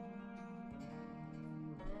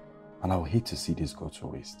 And I would hate to see this go to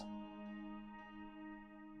waste.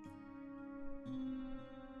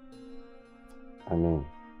 I mean,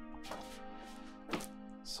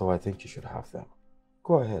 so I think you should have them.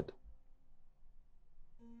 Go ahead.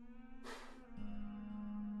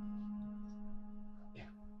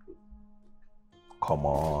 Come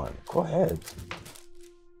on, go ahead.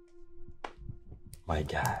 My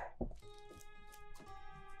guy.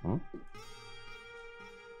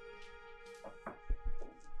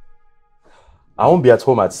 I won't be at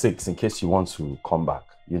home at 6 in case you want to come back,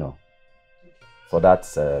 you know, for that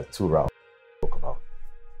 2 rounds we spoke about.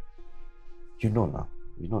 You know now.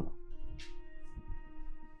 You know now.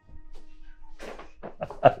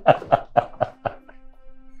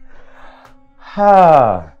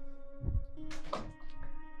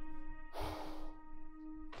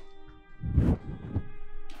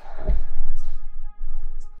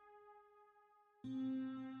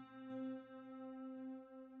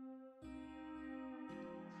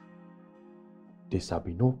 There shall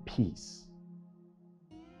be no peace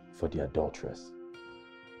for the adulteress.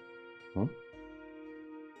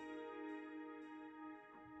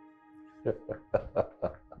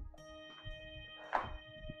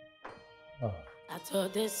 I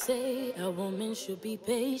thought they say a woman should be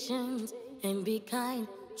patient and be kind.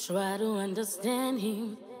 Try to understand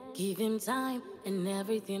him, give him time, and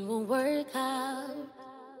everything will work out.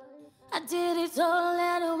 I did it all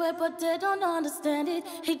anyway, but they don't understand it.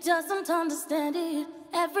 He doesn't understand it.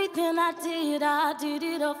 Everything I did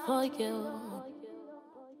it all for you.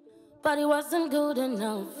 But it wasn't good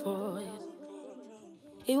enough for it.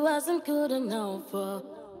 It wasn't good enough for.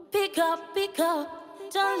 Pick up,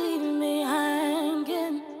 don't leave me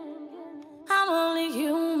hanging. I'm only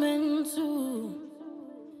human too.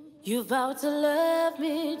 You vowed to love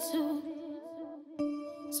me too.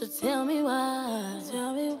 So tell me why,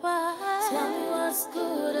 tell me what's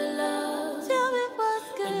good in love. Tell me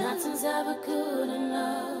what's good. And nothing's ever good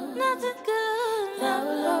enough. Nothing's good. That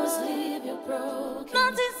will always leave you broken.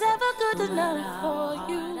 Nothing's ever good enough for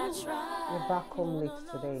you. You're back home late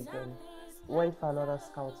today again. Went for another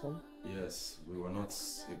scouting? Yes, we were not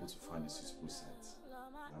able to find a suitable set.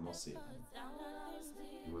 I must say,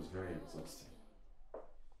 it was very exhausting.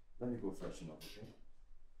 Let me go freshen up, okay?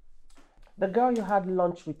 The girl you had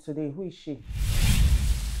lunch with today, who is she?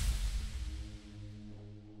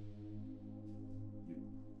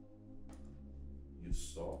 You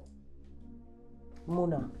saw?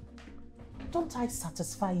 Mona, don't I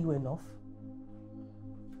satisfy you enough?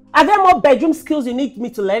 Are there more bedroom skills you need me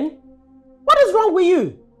to learn? What is wrong with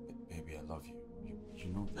you? Baby, I love you.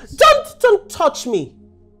 You know this. Don't touch me.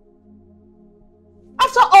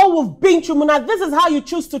 After all we've been through, Mona, this is how you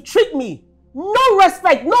choose to treat me. No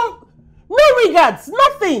respect, no regards,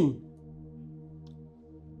 nothing.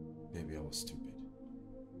 Baby, I was stupid.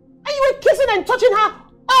 And you were kissing and touching her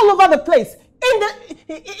all over the place,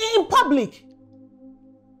 in public.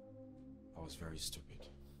 I was very stupid.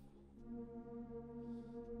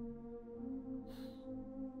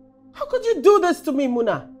 How could you do this to me,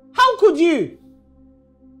 Muna? How could you?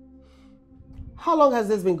 How long has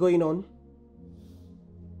this been going on?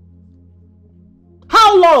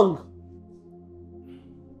 How long?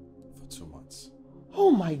 For 2 months. Oh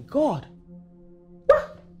my God.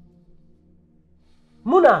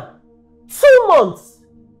 Muna, 2 months.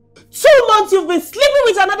 2 months you've been sleeping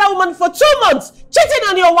with another woman for 2 months, cheating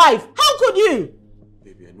on your wife. How could you?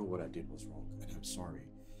 Baby, I know what I did was wrong, and I'm sorry.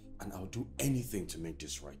 And I'll do anything to make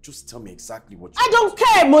this right. Just tell me exactly what you I don't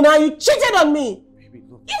care, Muna. You cheated on me. Baby,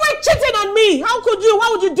 look. You were cheating on me. How could you? Why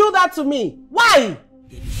would you do that to me? Why?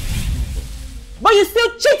 Baby, but you still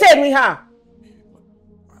cheated with her. Baby,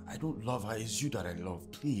 I don't love her. It's you that I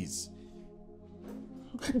love. Please.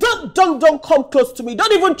 Don't come close to me.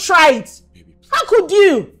 Don't even try it. Baby, how could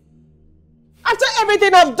you? After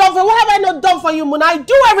everything I've done for you, what have I not done for you, Muna? I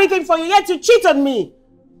do everything for you, yet you cheat on me.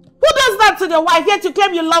 Who does that to their wife, yet you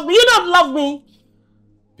claim you love me? You don't love me.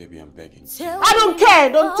 Baby, I'm begging. I don't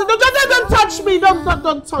care. Don't touch me. Don't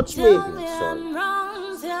touch me.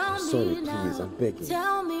 I'm sorry, please. I'm begging.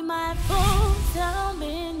 Tell me my fault. Tell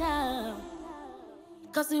me now.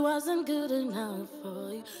 'Cause it wasn't good enough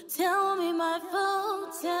for you. Tell me my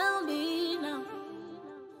fault. Tell me now.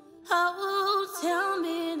 Oh, tell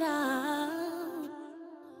me now.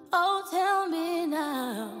 Oh, tell me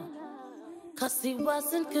now. 'Cause it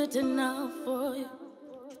wasn't good enough for you.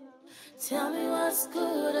 Tell me what's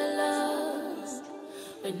good at love,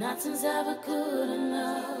 but nothing's ever good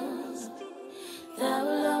enough. That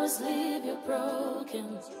will always leave you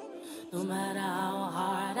broken, no matter how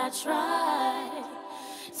hard I try.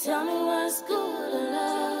 Tell me what's good at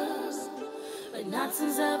love, but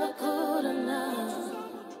nothing's ever good enough.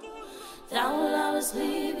 That will always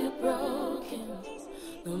leave you broken,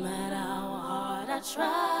 no matter how hard I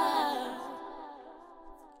try.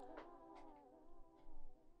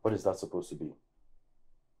 What is that supposed to be?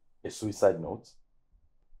 A suicide note?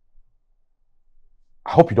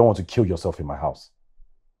 I hope you don't want to kill yourself in my house.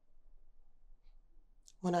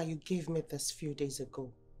 Mona, you gave me this few days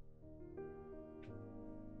ago.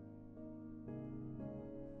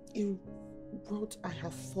 You wrote, I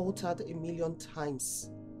have faltered 1,000,000 times.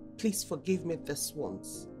 Please forgive me this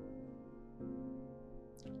once.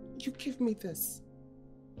 You give me this.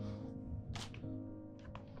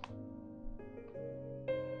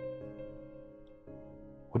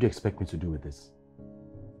 What do you expect me to do with this?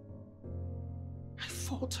 I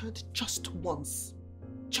faltered just once.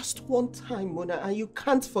 Just one time, Mona, and you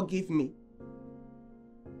can't forgive me.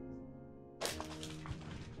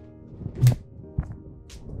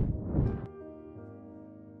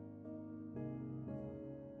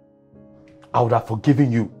 I would have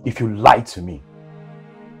forgiven you if you lied to me.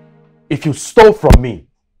 If you stole from me.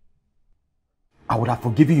 I would have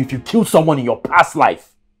forgiven you if you killed someone in your past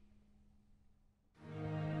life.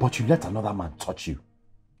 But you let another man touch you.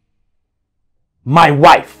 My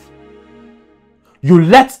wife. You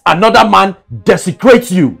let another man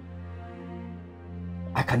desecrate you.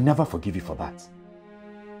 I can never forgive you for that.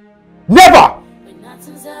 Never! But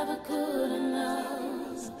nothing's ever good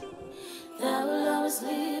enough. That will always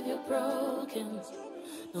leave you broken,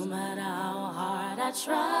 no matter how hard I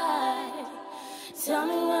try. Tell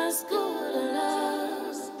me what's good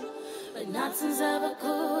enough, but nothing's ever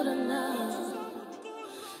good enough.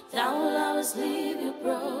 That will always leave you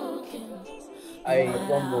broken. I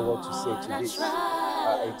don't know what to say to this.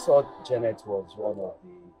 I thought Janet was one of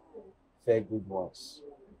the fair good ones.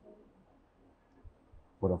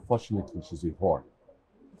 But unfortunately, she's a whore.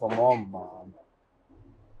 Come on, man.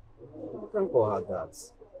 You can't call her that.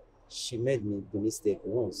 She made me the mistake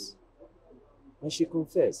once. And she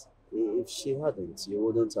confessed. If she hadn't, you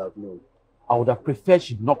wouldn't have known. I would have preferred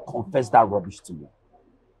she'd not confess that rubbish to me.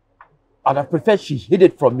 I would have preferred she hid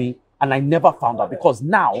it from me and I never found out, because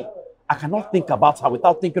now I cannot think about her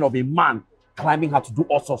without thinking of a man climbing her to do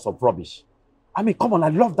all sorts of rubbish. I mean, come on, I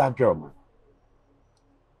love that girl, man.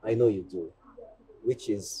 I know you do, which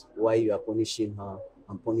is why you are punishing her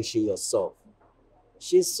and punishing yourself.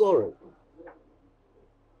 She's sorry.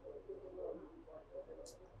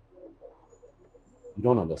 You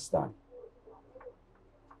don't understand.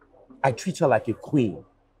 I treat her like a queen.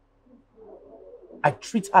 I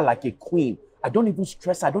treat her like a queen. I don't even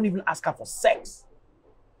stress her. I don't even ask her for sex.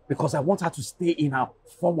 Because I want her to stay in her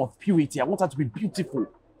form of purity. I want her to be beautiful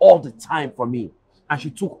all the time for me. And she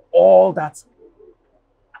took all that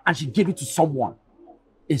and she gave it to someone.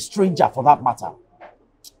 A stranger for that matter.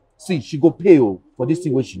 See, she go pay for this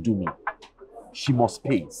thing where she do me. She must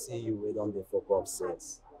pay. See you wait on the fuck up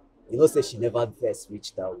sex. You know say she never first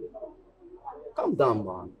reached that way. Calm down,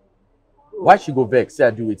 man. Why she go vex? Say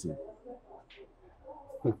I do it.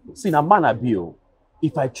 See, now man I be.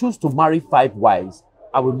 If I choose to marry 5 wives,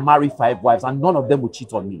 I will marry 5 wives and none of them will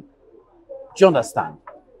cheat on me. Do you understand?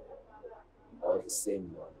 All the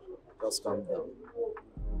same, man. Just calm down.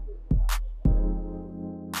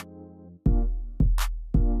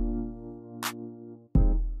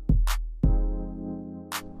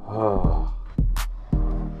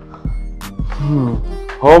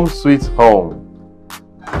 Home sweet home.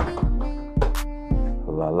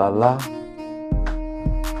 La la la.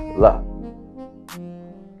 La.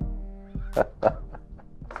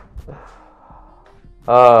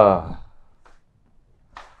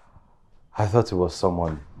 I thought it was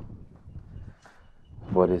someone,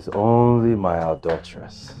 but it's only my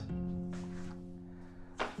adulteress.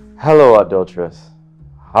 Hello, adulteress.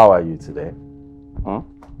 How are you today?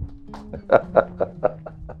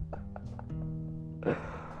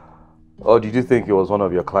 Oh, did you think it was one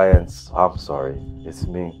of your clients? I'm sorry, it's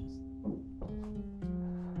me.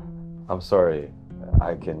 I'm sorry,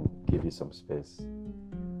 I can give you some space.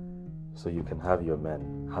 So you can have your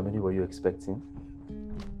men. How many were you expecting?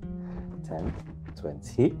 10,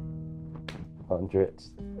 20, 100.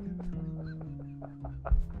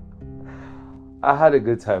 I had a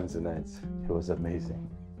good time tonight. It was amazing.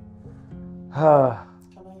 Can I have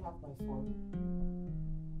my phone?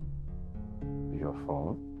 Your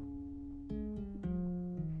phone?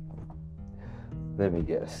 Let me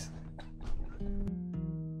guess.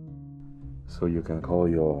 So you can call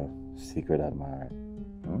your secret admirer.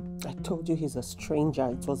 I told you he's a stranger.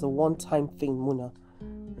 It was a one-time thing, Muna.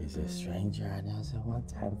 He's a stranger and it was a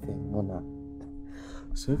one-time thing, Muna.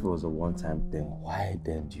 So if it was a one-time thing, why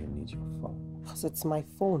then do you need your phone? Because it's my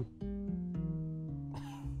phone.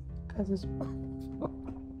 Because it's my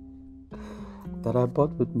phone. That I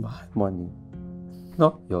bought with my money,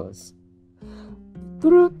 not yours.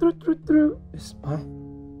 Through. It's mine.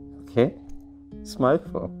 Okay? It's my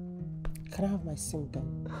phone. Can I have my SIM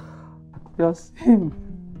then? Your SIM.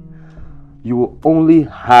 You will only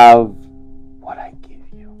have what I give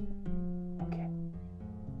you. Okay?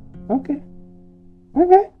 Okay?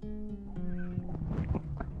 Okay?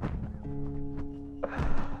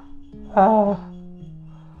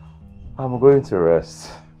 I'm going to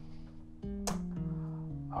rest.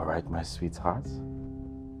 Alright, my sweetheart.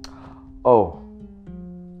 Oh,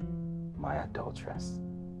 my adulteress.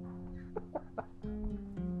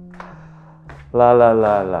 La la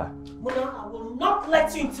la la. Muna, I will not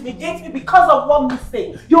let you intimidate me because of one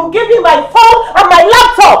mistake. You'll give me my phone and my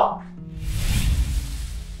laptop!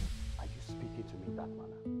 Are you speaking to me in that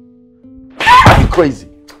manner? Are you crazy?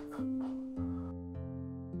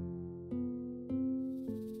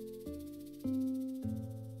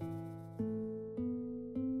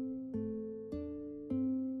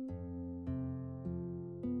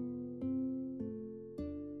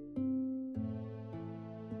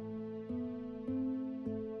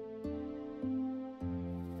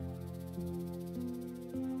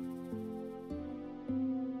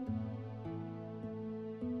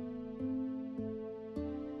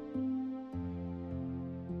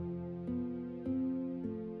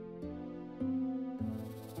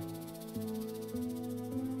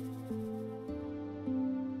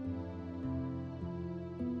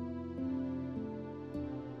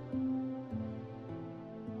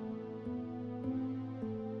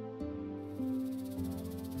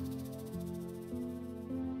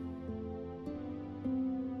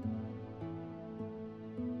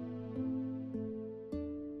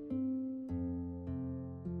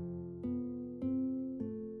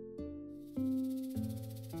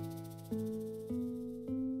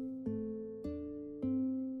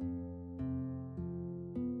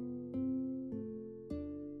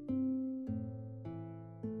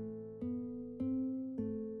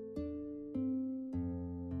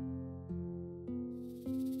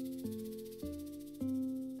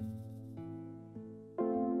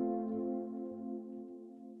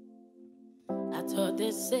 I thought they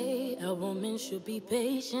say a woman should be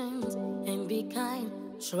patient and be kind.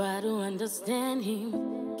 Try to understand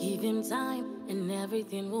him, give him time, and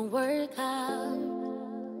everything will work out.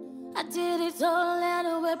 I did it all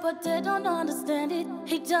anyway, but they don't understand it.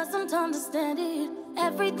 He doesn't understand it.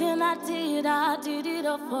 Everything I did it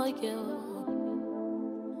all for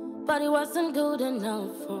you. But it wasn't good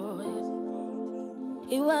enough for you.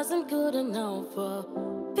 It wasn't good enough for.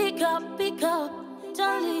 Pick up,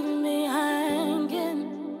 don't leave me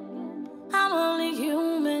hanging. I'm only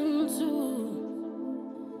human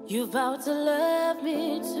too. You vowed to love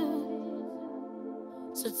me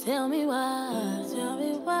too. So tell me why, tell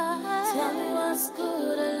me what's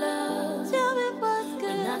good at love. Tell me what's good.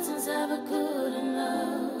 And nothing's ever good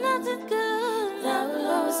enough. Nothing's good. That will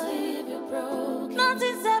always leave you broken.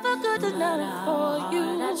 Nothing's ever good enough for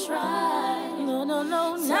you. I tried. No,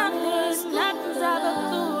 nothing's ever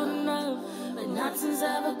good enough. But nothing's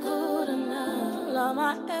ever good enough. All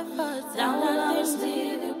my efforts, that will always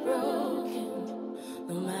leave you broken.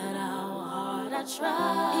 No matter how hard I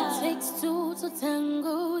try. It takes two to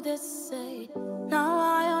tango, they say. Now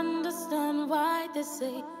I understand why they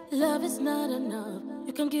say love is not enough.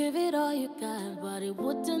 You can give it all you got, but it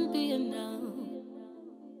wouldn't be enough.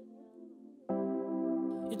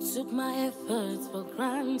 You took my efforts for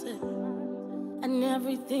granted, and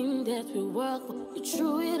everything that we worked for, you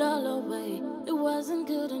threw it all away. It wasn't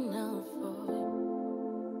good enough for you.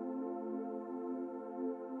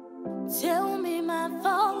 Tell me my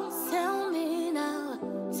faults, tell me now.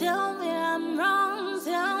 Tell me I'm wrong,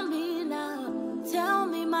 tell me now. Tell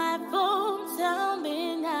me my fault, tell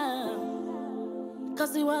me now.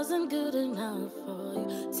 'Cause it wasn't good enough for you.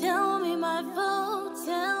 Tell me my fault,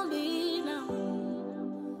 tell me now.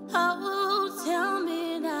 Oh, tell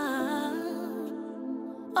me now.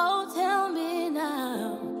 Oh, tell me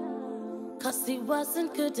now. 'Cause it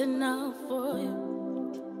wasn't good enough for you.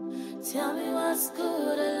 Tell me what's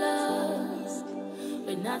good at love,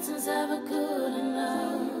 but nothing's ever good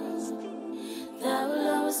enough. That will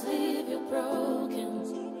always leave you broken,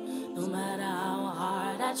 no matter how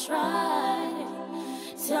hard I try.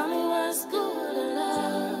 Tell me what's good at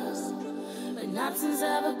love, but nothing's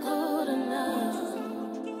ever good enough.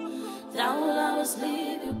 That will always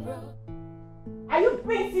leave you broken. Are you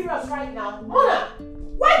being serious right now? Mona,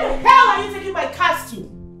 where the hell are you taking my cars to?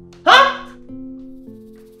 Huh?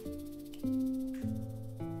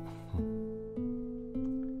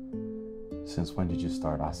 Since when did you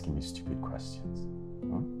start asking me stupid questions?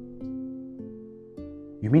 Huh?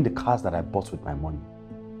 You mean the cars that I bought with my money?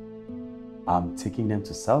 I'm taking them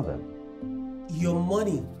to sell them. Your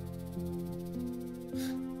money?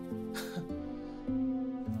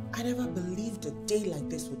 I never believed a day like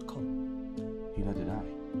this would come. Neither did I.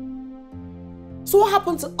 So what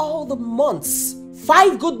happened to all the months,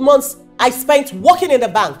 5 good months I spent working in the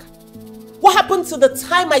bank? What happened to the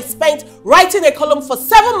time I spent writing a column for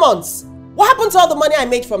 7 months? What happened to all the money I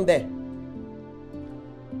made from there?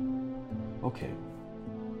 Okay.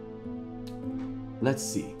 Let's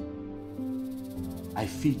see. I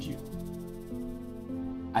feed you.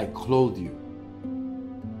 I clothe you.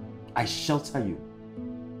 I shelter you.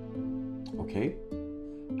 Okay?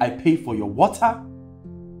 I pay for your water.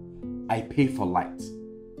 I pay for light.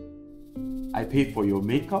 I pay for your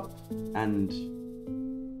makeup and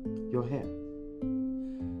your hair.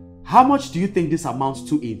 How much do you think this amounts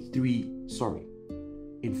to in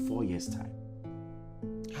 4 years' time?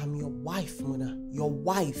 I'm your wife, Mona. Your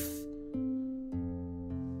wife.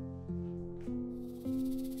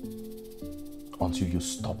 Until you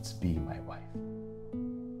stopped being my wife.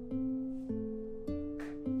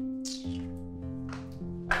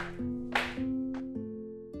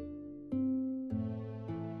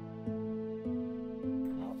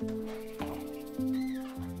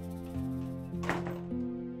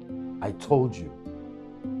 I told you.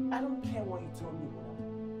 I don't care what you told me, Mona.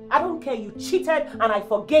 I don't care. You cheated and I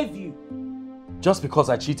forgave you. Just because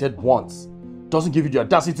I cheated once doesn't give you the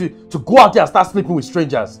audacity to go out there and start sleeping with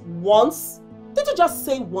strangers. Once? Did you just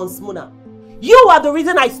say once, Mona? You are the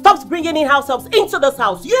reason I stopped bringing in house helps into this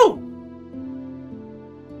house. You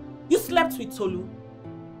slept with Tolu.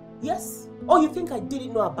 Yes? Oh, you think I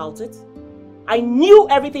didn't know about it? I knew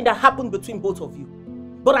everything that happened between both of you.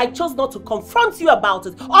 But I chose not to confront you about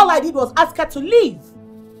it. All I did was ask her to leave.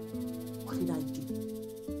 What did I do?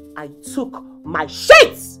 I took my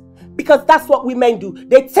shit! Because that's what women do.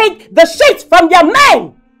 They take the shit from their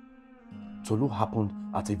men! Tolu happened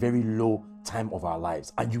at a very low time of our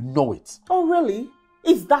lives, and you know it. Oh, really?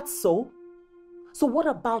 Is that so? So what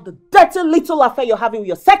about the dirty little affair you're having with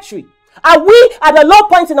your secretary? Are we at a low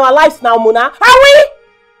point in our lives now, Mona? Are we?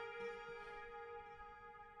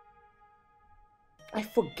 I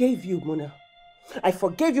forgave you, Muna. I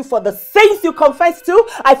forgave you for the sins you confessed to.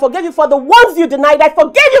 I forgave you for the ones you denied. I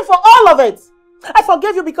forgave you for all of it. I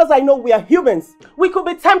forgave you because I know we are humans. We could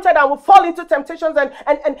be tempted and we'll fall into temptations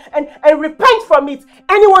and repent from it.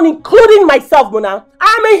 Anyone, including myself, Muna.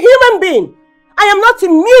 I am a human being. I am not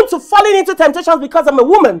immune to falling into temptations because I'm a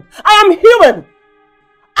woman. I am human.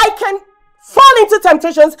 I can fall into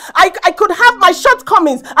temptations. I could have my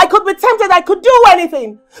shortcomings. I could be tempted. I could do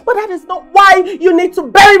anything. But that is not why you need to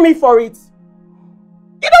bury me for it.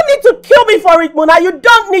 You don't need to kill me for it, Muna. You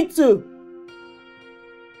don't need to.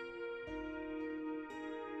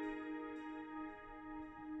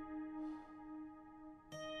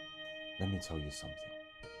 Let me tell you something.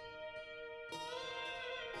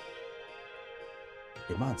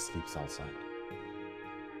 A man sleeps outside.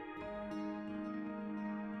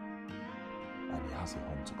 And he has a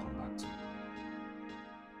home to come back to.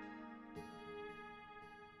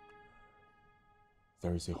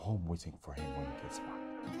 There is a home waiting for him when he gets back.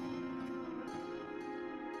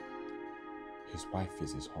 His wife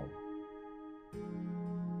is his home.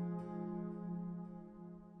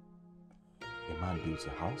 A man builds a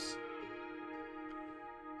house,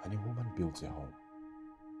 and a woman builds a home.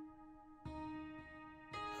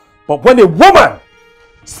 But when a woman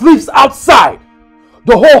sleeps outside,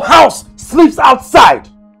 the whole house sleeps outside.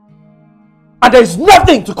 And there is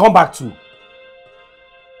nothing to come back to.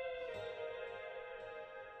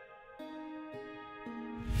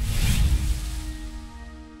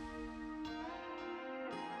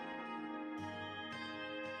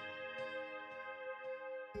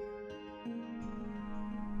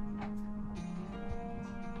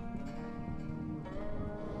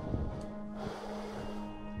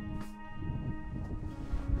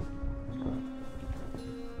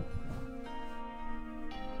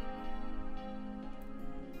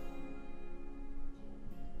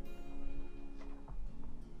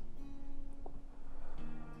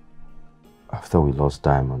 After we lost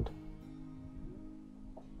Diamond,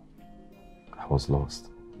 I was lost.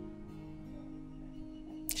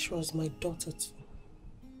 She was my daughter too.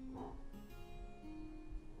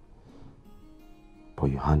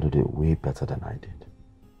 But you handled it way better than I did.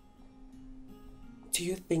 Do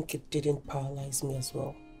you think it didn't paralyze me as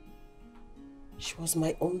well? She was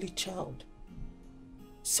my only child.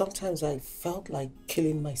 Sometimes I felt like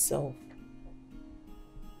killing myself.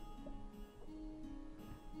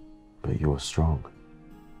 But you were strong.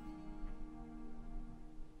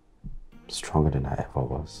 Stronger than I ever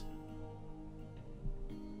was.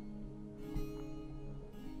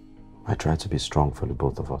 I tried to be strong for the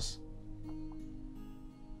both of us.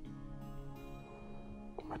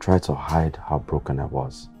 I tried to hide how broken I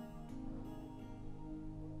was.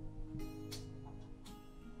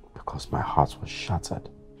 Because my heart was shattered.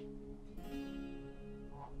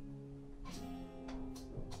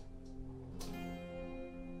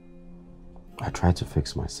 I tried to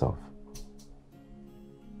fix myself.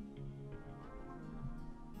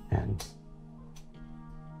 And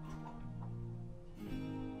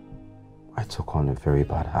I took on a very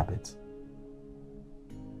bad habit.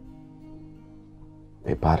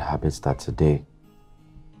 A bad habit that today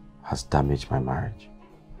has damaged my marriage.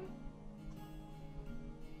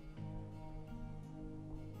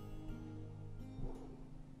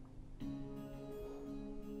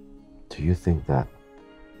 Do you think that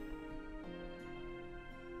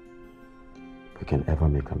we can ever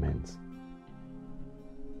make amends?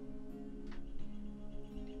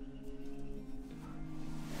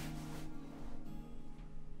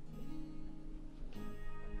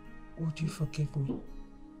 Would you forgive me?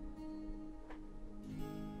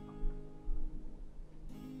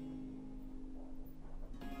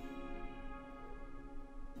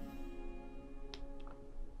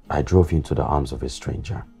 I drove you into the arms of a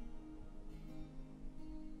stranger.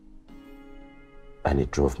 And it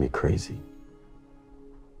drove me crazy.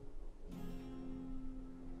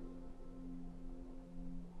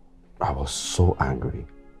 I was so angry.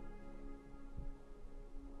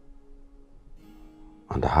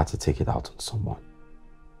 And I had to take it out on someone.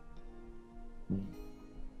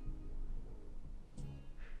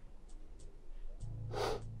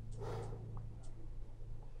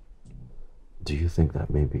 Do you think that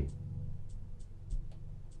maybe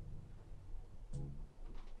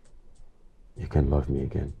you can love me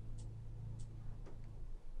again?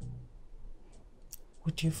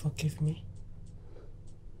 Would you forgive me?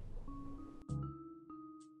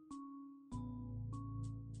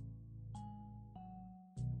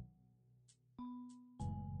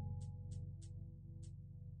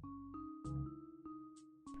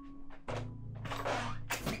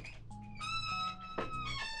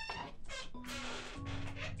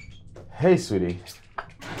 Hey, sweetie.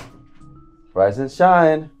 Rise and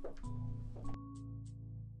shine.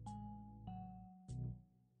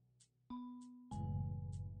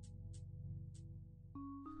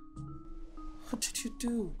 What did you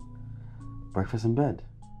do? Breakfast in bed.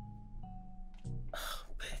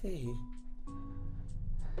 Babe.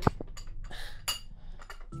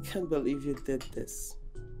 I can't believe you did this.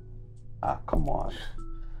 Ah, come on.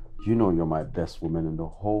 You know you're my best woman in the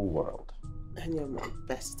whole world. And you're my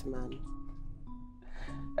best man.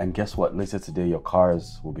 And guess what? Later today, your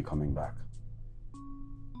cars will be coming back.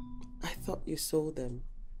 I thought you sold them.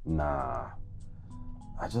 Nah.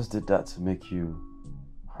 I just did that to make you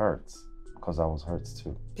hurt. Because I was hurt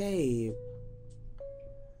too. Babe.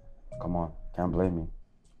 Come on. Can't blame me.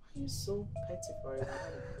 Why are you so petty for a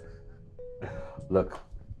man? Look,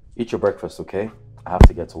 eat your breakfast, okay? I have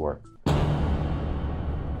to get to work.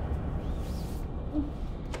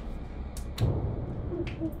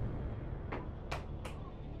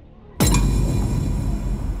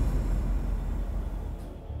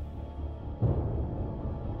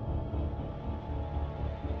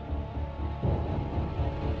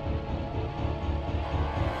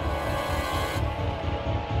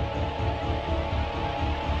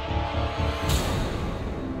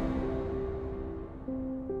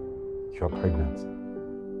 You're pregnant.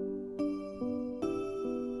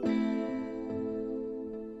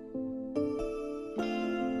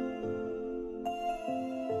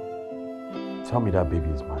 Tell me that baby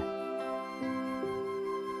is mine.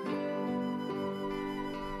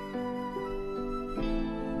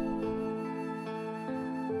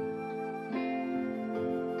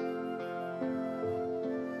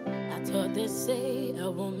 I thought they say a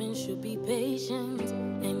woman should be patient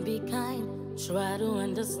and be kind. Try to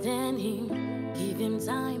understand him, give him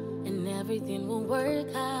time, and everything will work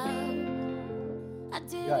out. I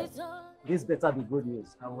did Guys, it all. this better be good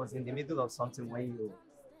news. I was in the middle of something when you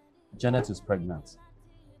Janet is pregnant.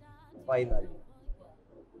 finally.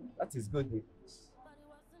 That is good news.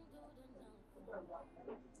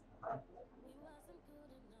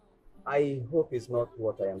 I hope it's not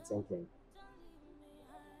what I am thinking.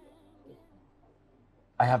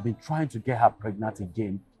 I have been trying to get her pregnant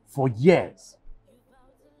again for years.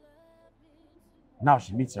 Now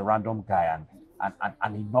she meets a random guy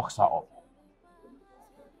and he knocks her up.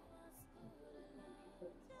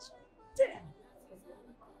 Damn.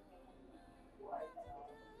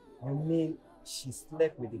 You mean she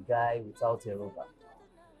slept with the guy without a rubber?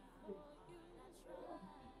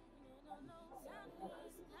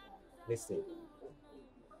 Listen,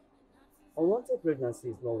 unwanted pregnancy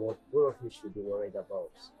is not what both of you should be worried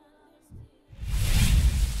about.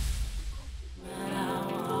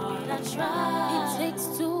 It takes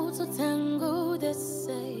two to tango, they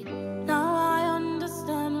say. Now I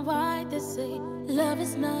understand why they say love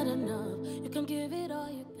is not enough. You can give it all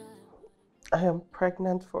you got. I am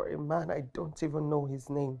pregnant for a man I don't even know his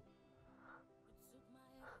name.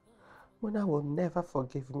 Mona will never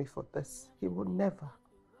forgive me for this. He will never.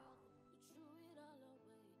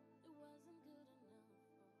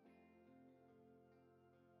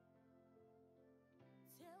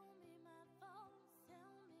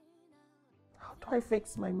 How do I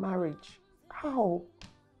fix my marriage? How?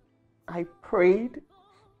 I prayed,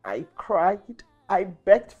 I cried, I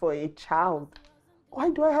begged for a child. Why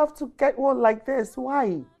do I have to get one like this?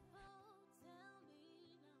 Why?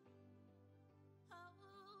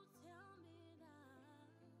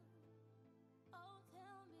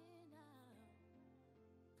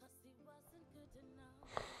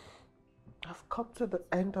 I've come to the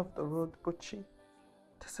end of the road, Butchie.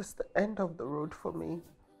 This is the end of the road for me.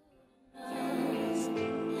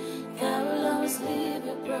 That will always leave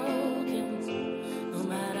you broken, no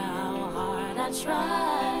matter how hard I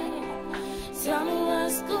try. Tell me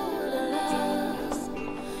what's good or love,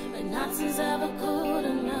 but nothing's ever good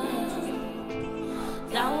enough.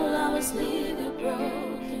 That will always leave you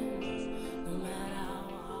broken, no matter how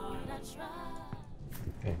hard I try.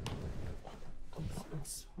 Hey, I'm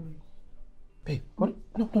sorry. babe, what?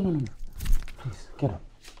 No. Please, get up.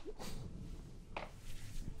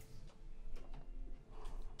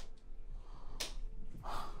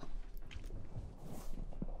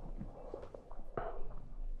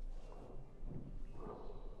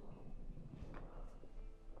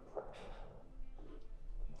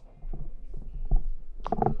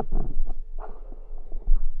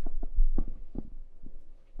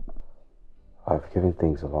 I've given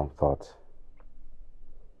things a long thought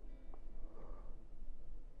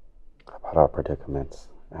about our predicament,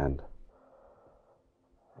 and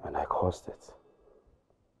I caused it.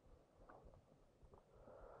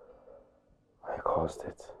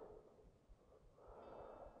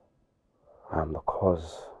 I am the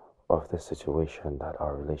cause of the situation that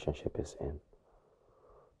our relationship is in,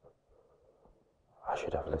 I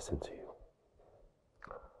should have listened to you.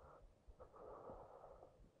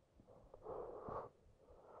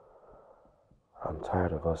 I'm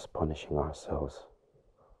tired of us punishing ourselves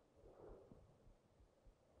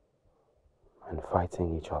and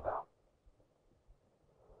fighting each other.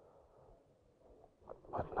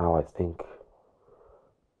 But now I think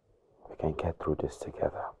we can get through this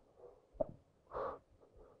together.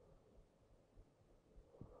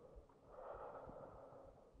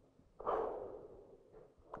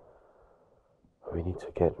 We need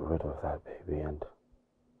to get rid of that baby and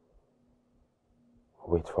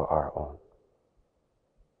wait for our own.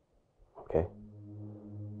 Okay?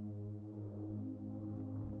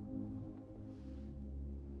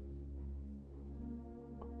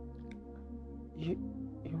 You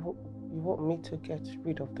want me to get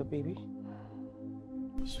rid of the baby?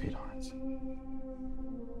 Sweetheart,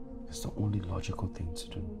 it's the only logical thing to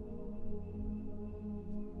do.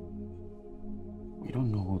 We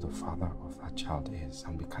don't know who the father of that child is,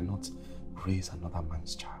 and we cannot raise another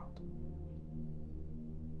man's child.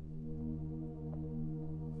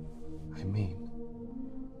 I mean,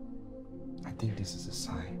 I think this is a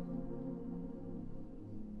sign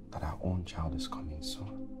that our own child is coming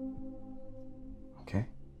soon. Okay?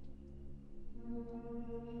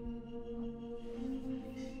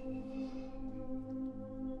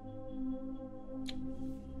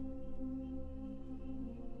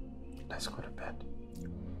 Let's go to bed.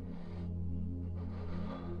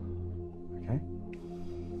 Okay?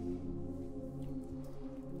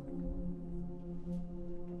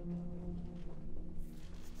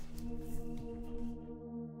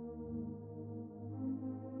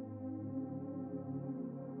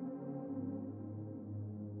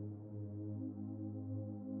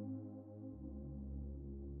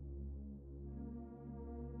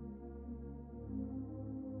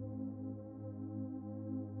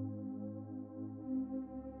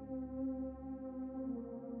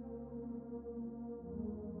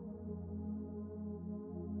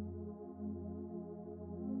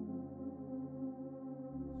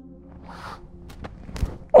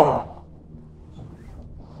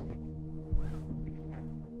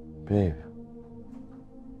 Babe,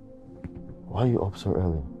 why are you up so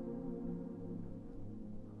early?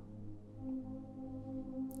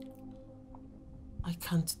 I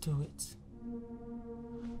can't do it.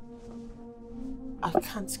 I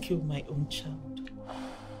can't kill my own child.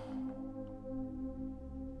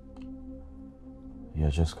 You're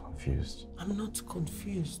just confused. I'm not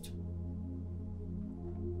confused.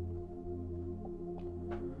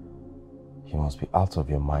 You must be out of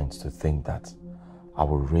your minds to think that I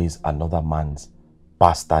will raise another man's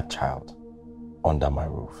bastard child under my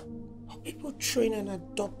roof. People train and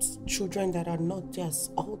adopt children that are not theirs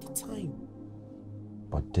all the time.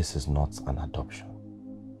 But this is not an adoption.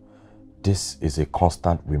 This is a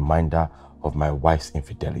constant reminder of my wife's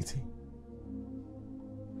infidelity.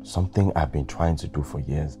 Something I've been trying to do for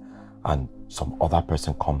years, and some other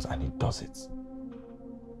person comes and he does it.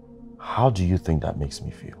 How do you think that makes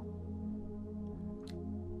me feel?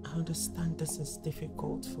 I understand this is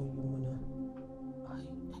difficult for you, Mona.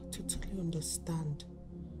 I totally understand.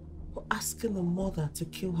 But asking a mother to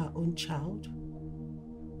kill her own child?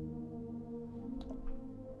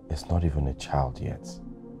 It's not even a child yet.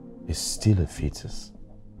 It's still a fetus.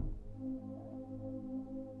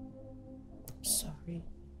 I'm sorry.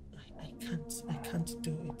 I can't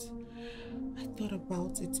do it. I thought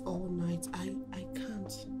about it all night. I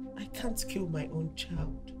can't kill my own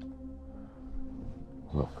child.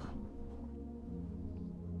 Look,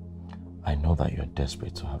 I know that you're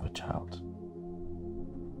desperate to have a child.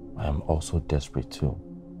 I am also desperate too.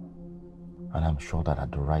 And I'm sure that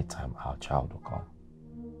at the right time, our child will come.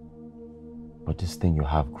 But this thing you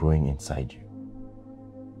have growing inside you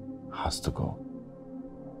has to go.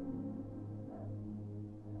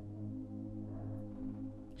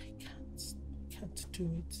 I can't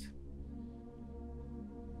do it.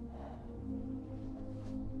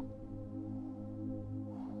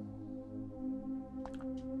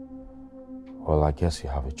 Well, I guess you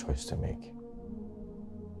have a choice to make.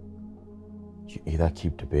 You either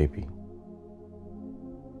keep the baby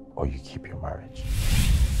or you keep your marriage.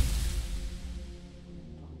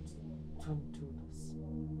 Don't do this.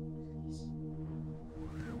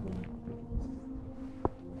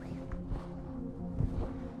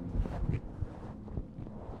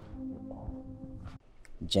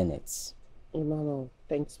 Janet. Emmanuel,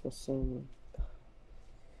 thanks for seeing me.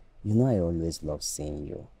 You know I always love seeing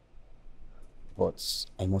you. But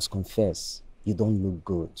I must confess, you don't look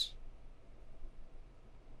good.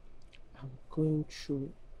 I'm going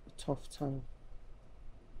through a tough time.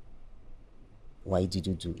 Why did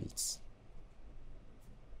you do it?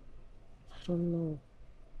 I don't know.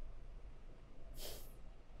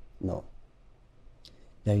 No.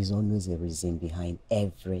 There is always a reason behind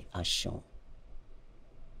every action.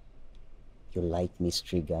 You like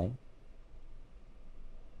mystery guy?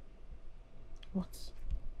 What?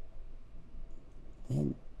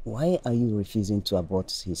 Then why are you refusing to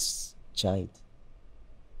abort his child?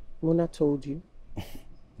 Mona told you?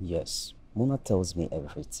 Yes, Mona tells me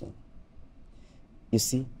everything. You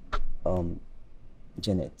see,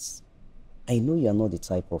 Janet, I know you are not the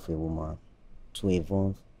type of a woman to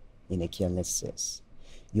evolve in a careless sex.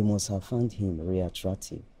 You must have found him very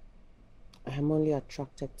attractive. I am only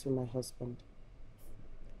attracted to my husband.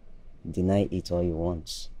 Deny it all you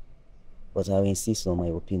want, but I will insist on my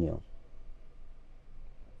opinion.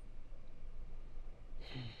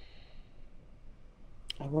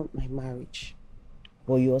 I want my marriage.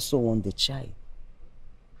 But you also want the child.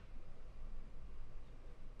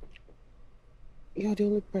 You're the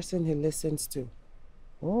only person he listens to.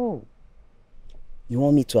 Oh. You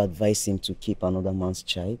want me to advise him to keep another man's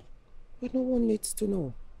child? But no one needs to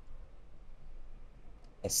know.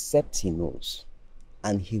 Except he knows.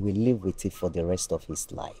 And he will live with it for the rest of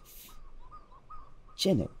his life.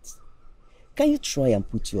 Janet, can you try and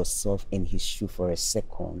put yourself in his shoe for a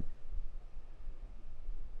second?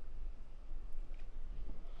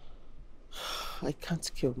 I can't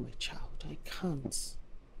kill my child. I can't.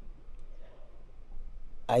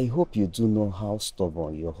 I hope you do know how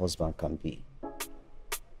stubborn your husband can be.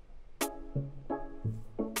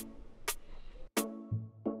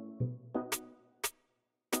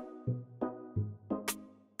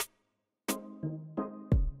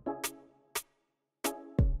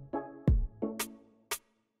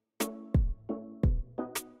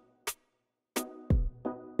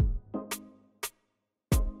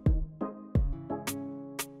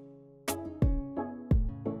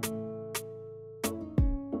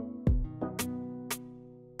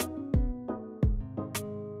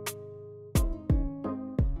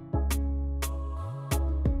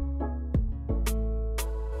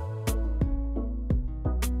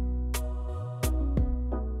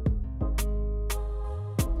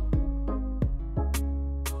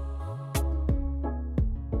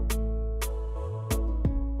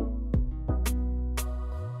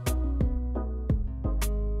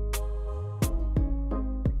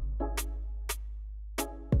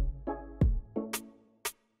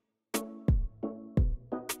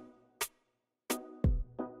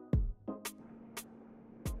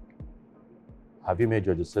 Have you made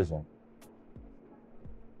your decision?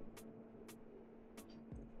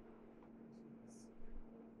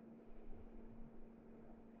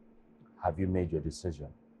 Have you made your decision?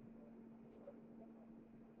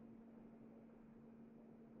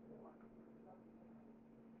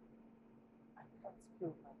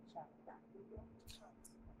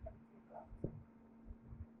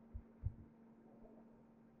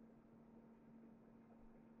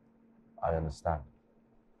 I understand.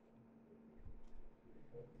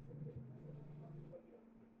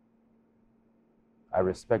 I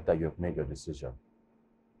respect that you have made your decision.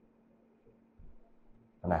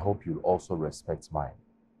 And I hope you'll also respect mine.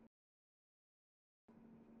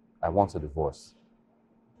 I want a divorce.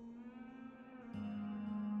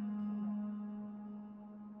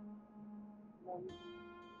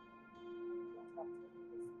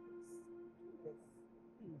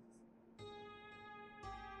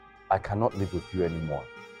 I cannot live with you anymore.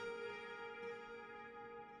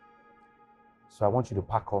 So I want you to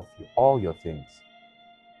pack off all your things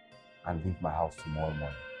and leave my house tomorrow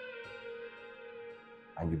morning.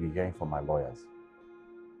 And you'll be hearing from my lawyers.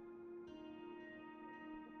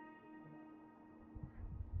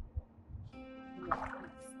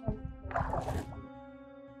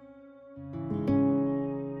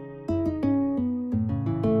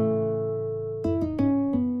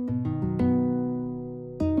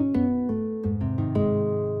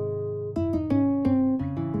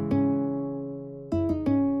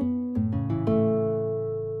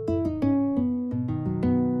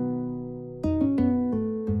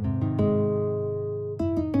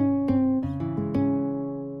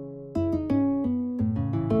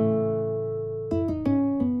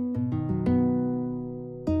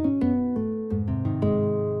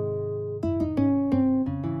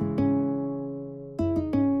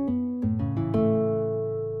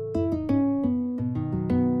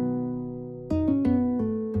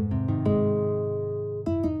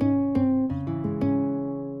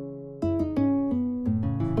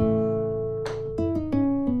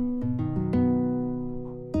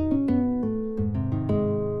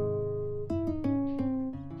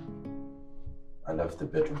 the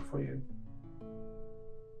bedroom for you.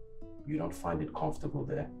 You don't find it comfortable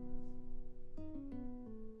there?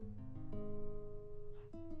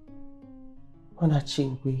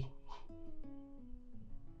 Onachi, we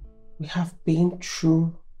have been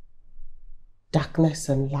through darkness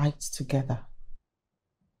and light together.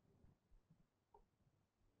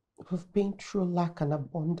 We've been through lack and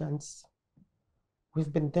abundance.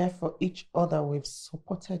 We've been there for each other. We've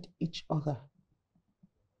supported each other.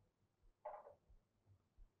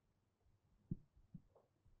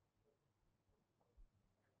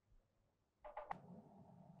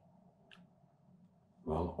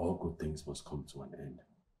 Well, all good things must come to an end.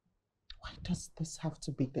 Why does this have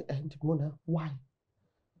to be the end, Mona? Why?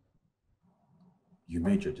 You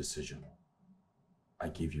made your decision. I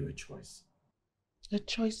give you a choice. A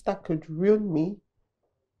choice that could ruin me?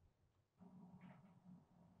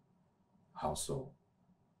 How so?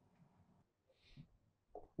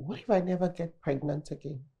 What if I never get pregnant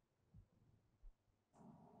again?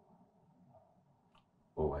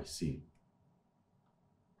 Oh, I see.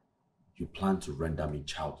 You plan to render me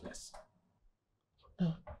childless.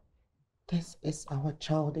 No. This is our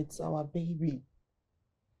child. It's our baby.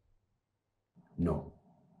 No.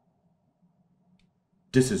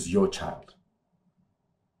 This is your child.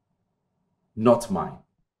 Not mine.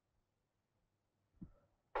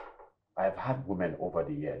 I have had women over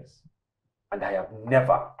the years, and I have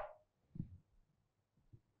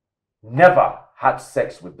never had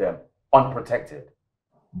sex with them unprotected.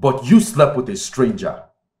 But you slept with a stranger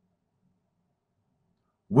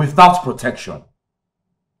without protection,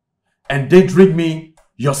 and they bring me,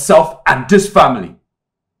 yourself, and this family.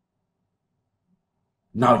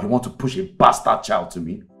 Now you want to push a bastard child to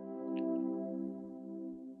me?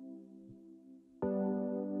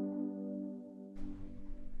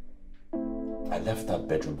 I left that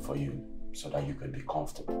bedroom for you so that you could be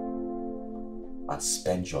comfortable and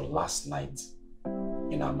spend your last night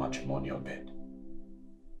in our matrimonial bed.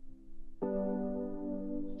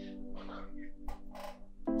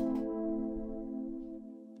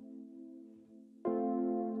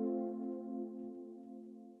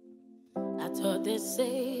 I thought they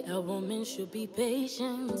say a woman should be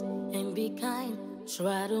patient and be kind.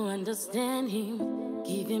 Try to understand him,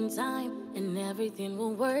 give him time, and everything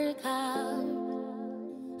will work out.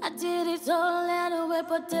 I did it all anyway,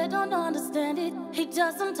 but they don't understand it. He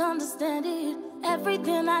doesn't understand it.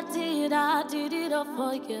 Everything I did it all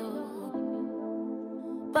for you.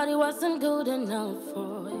 But it wasn't good enough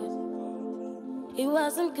for it. It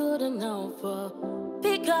wasn't good enough for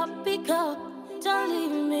pick up, don't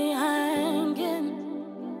leave me hanging.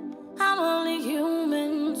 I'm only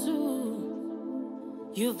human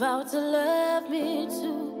too. You vowed to love me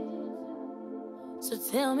too. So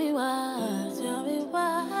tell me why, tell me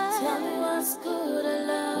what's good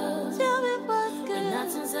enough. Tell me what's good. And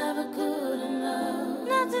nothing's ever good enough.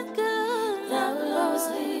 Nothing's good. That will always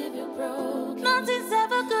leave you broken. Nothing's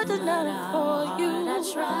ever good enough for you. I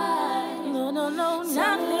try. No, nothing's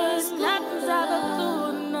ever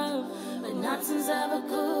good enough. But nothing's ever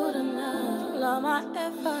good enough. All my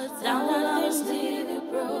efforts, that will always leave you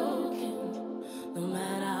broken. No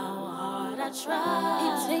matter how hard I try.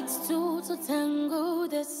 It takes two to tango,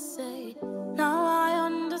 they say. Now I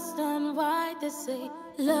understand why they say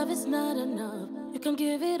love is not enough. You can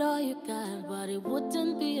give it all you got, but it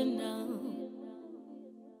wouldn't be enough.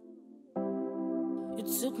 You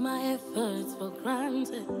took my efforts for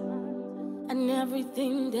granted, and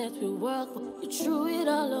everything that we worked for, you threw it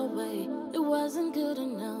all away. It wasn't good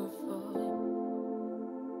enough for you.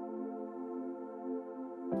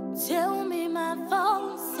 Tell me my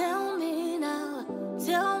fault, tell me now.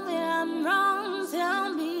 Tell me I'm wrong,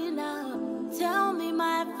 tell me now. Tell me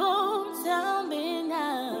my fault, tell me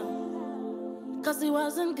now. 'Cause it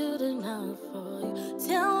wasn't good enough for you.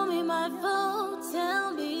 Tell me my fault,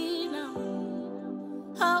 tell me now.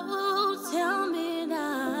 Oh, tell me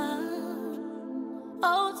now.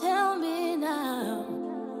 Oh, tell me now.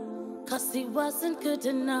 'Cause it wasn't good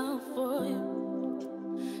enough for you.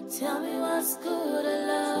 Tell me what's good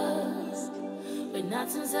enough, but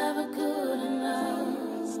nothing's ever good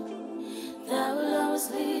enough. That will always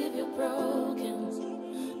leave you broken,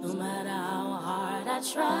 no matter how hard I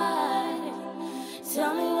try.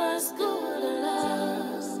 Tell me what's good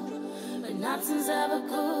enough, but nothing's ever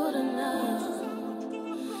good enough.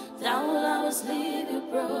 That will always leave you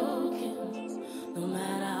broken, no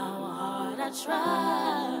matter how hard I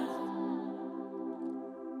try.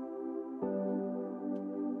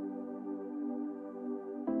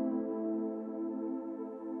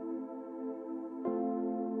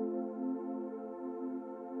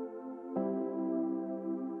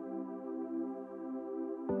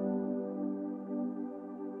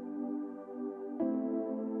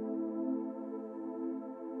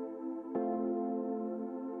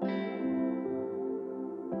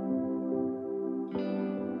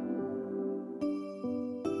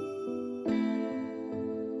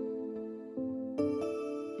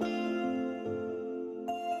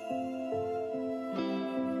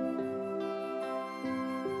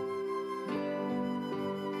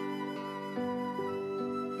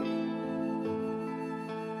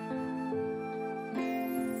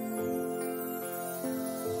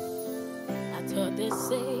 they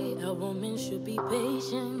say a woman should be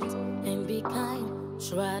patient and be kind.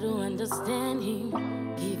 Try to understand him,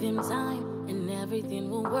 give him time, and everything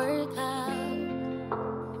will work out.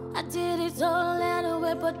 I did it all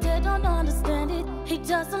anyway, but they don't understand it. He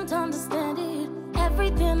doesn't understand it.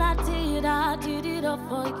 Everything I did it all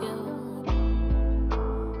for you.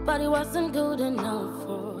 But it wasn't good enough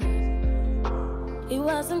for it. It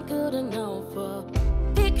wasn't good enough for.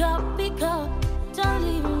 Pick up, don't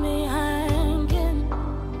leave me high.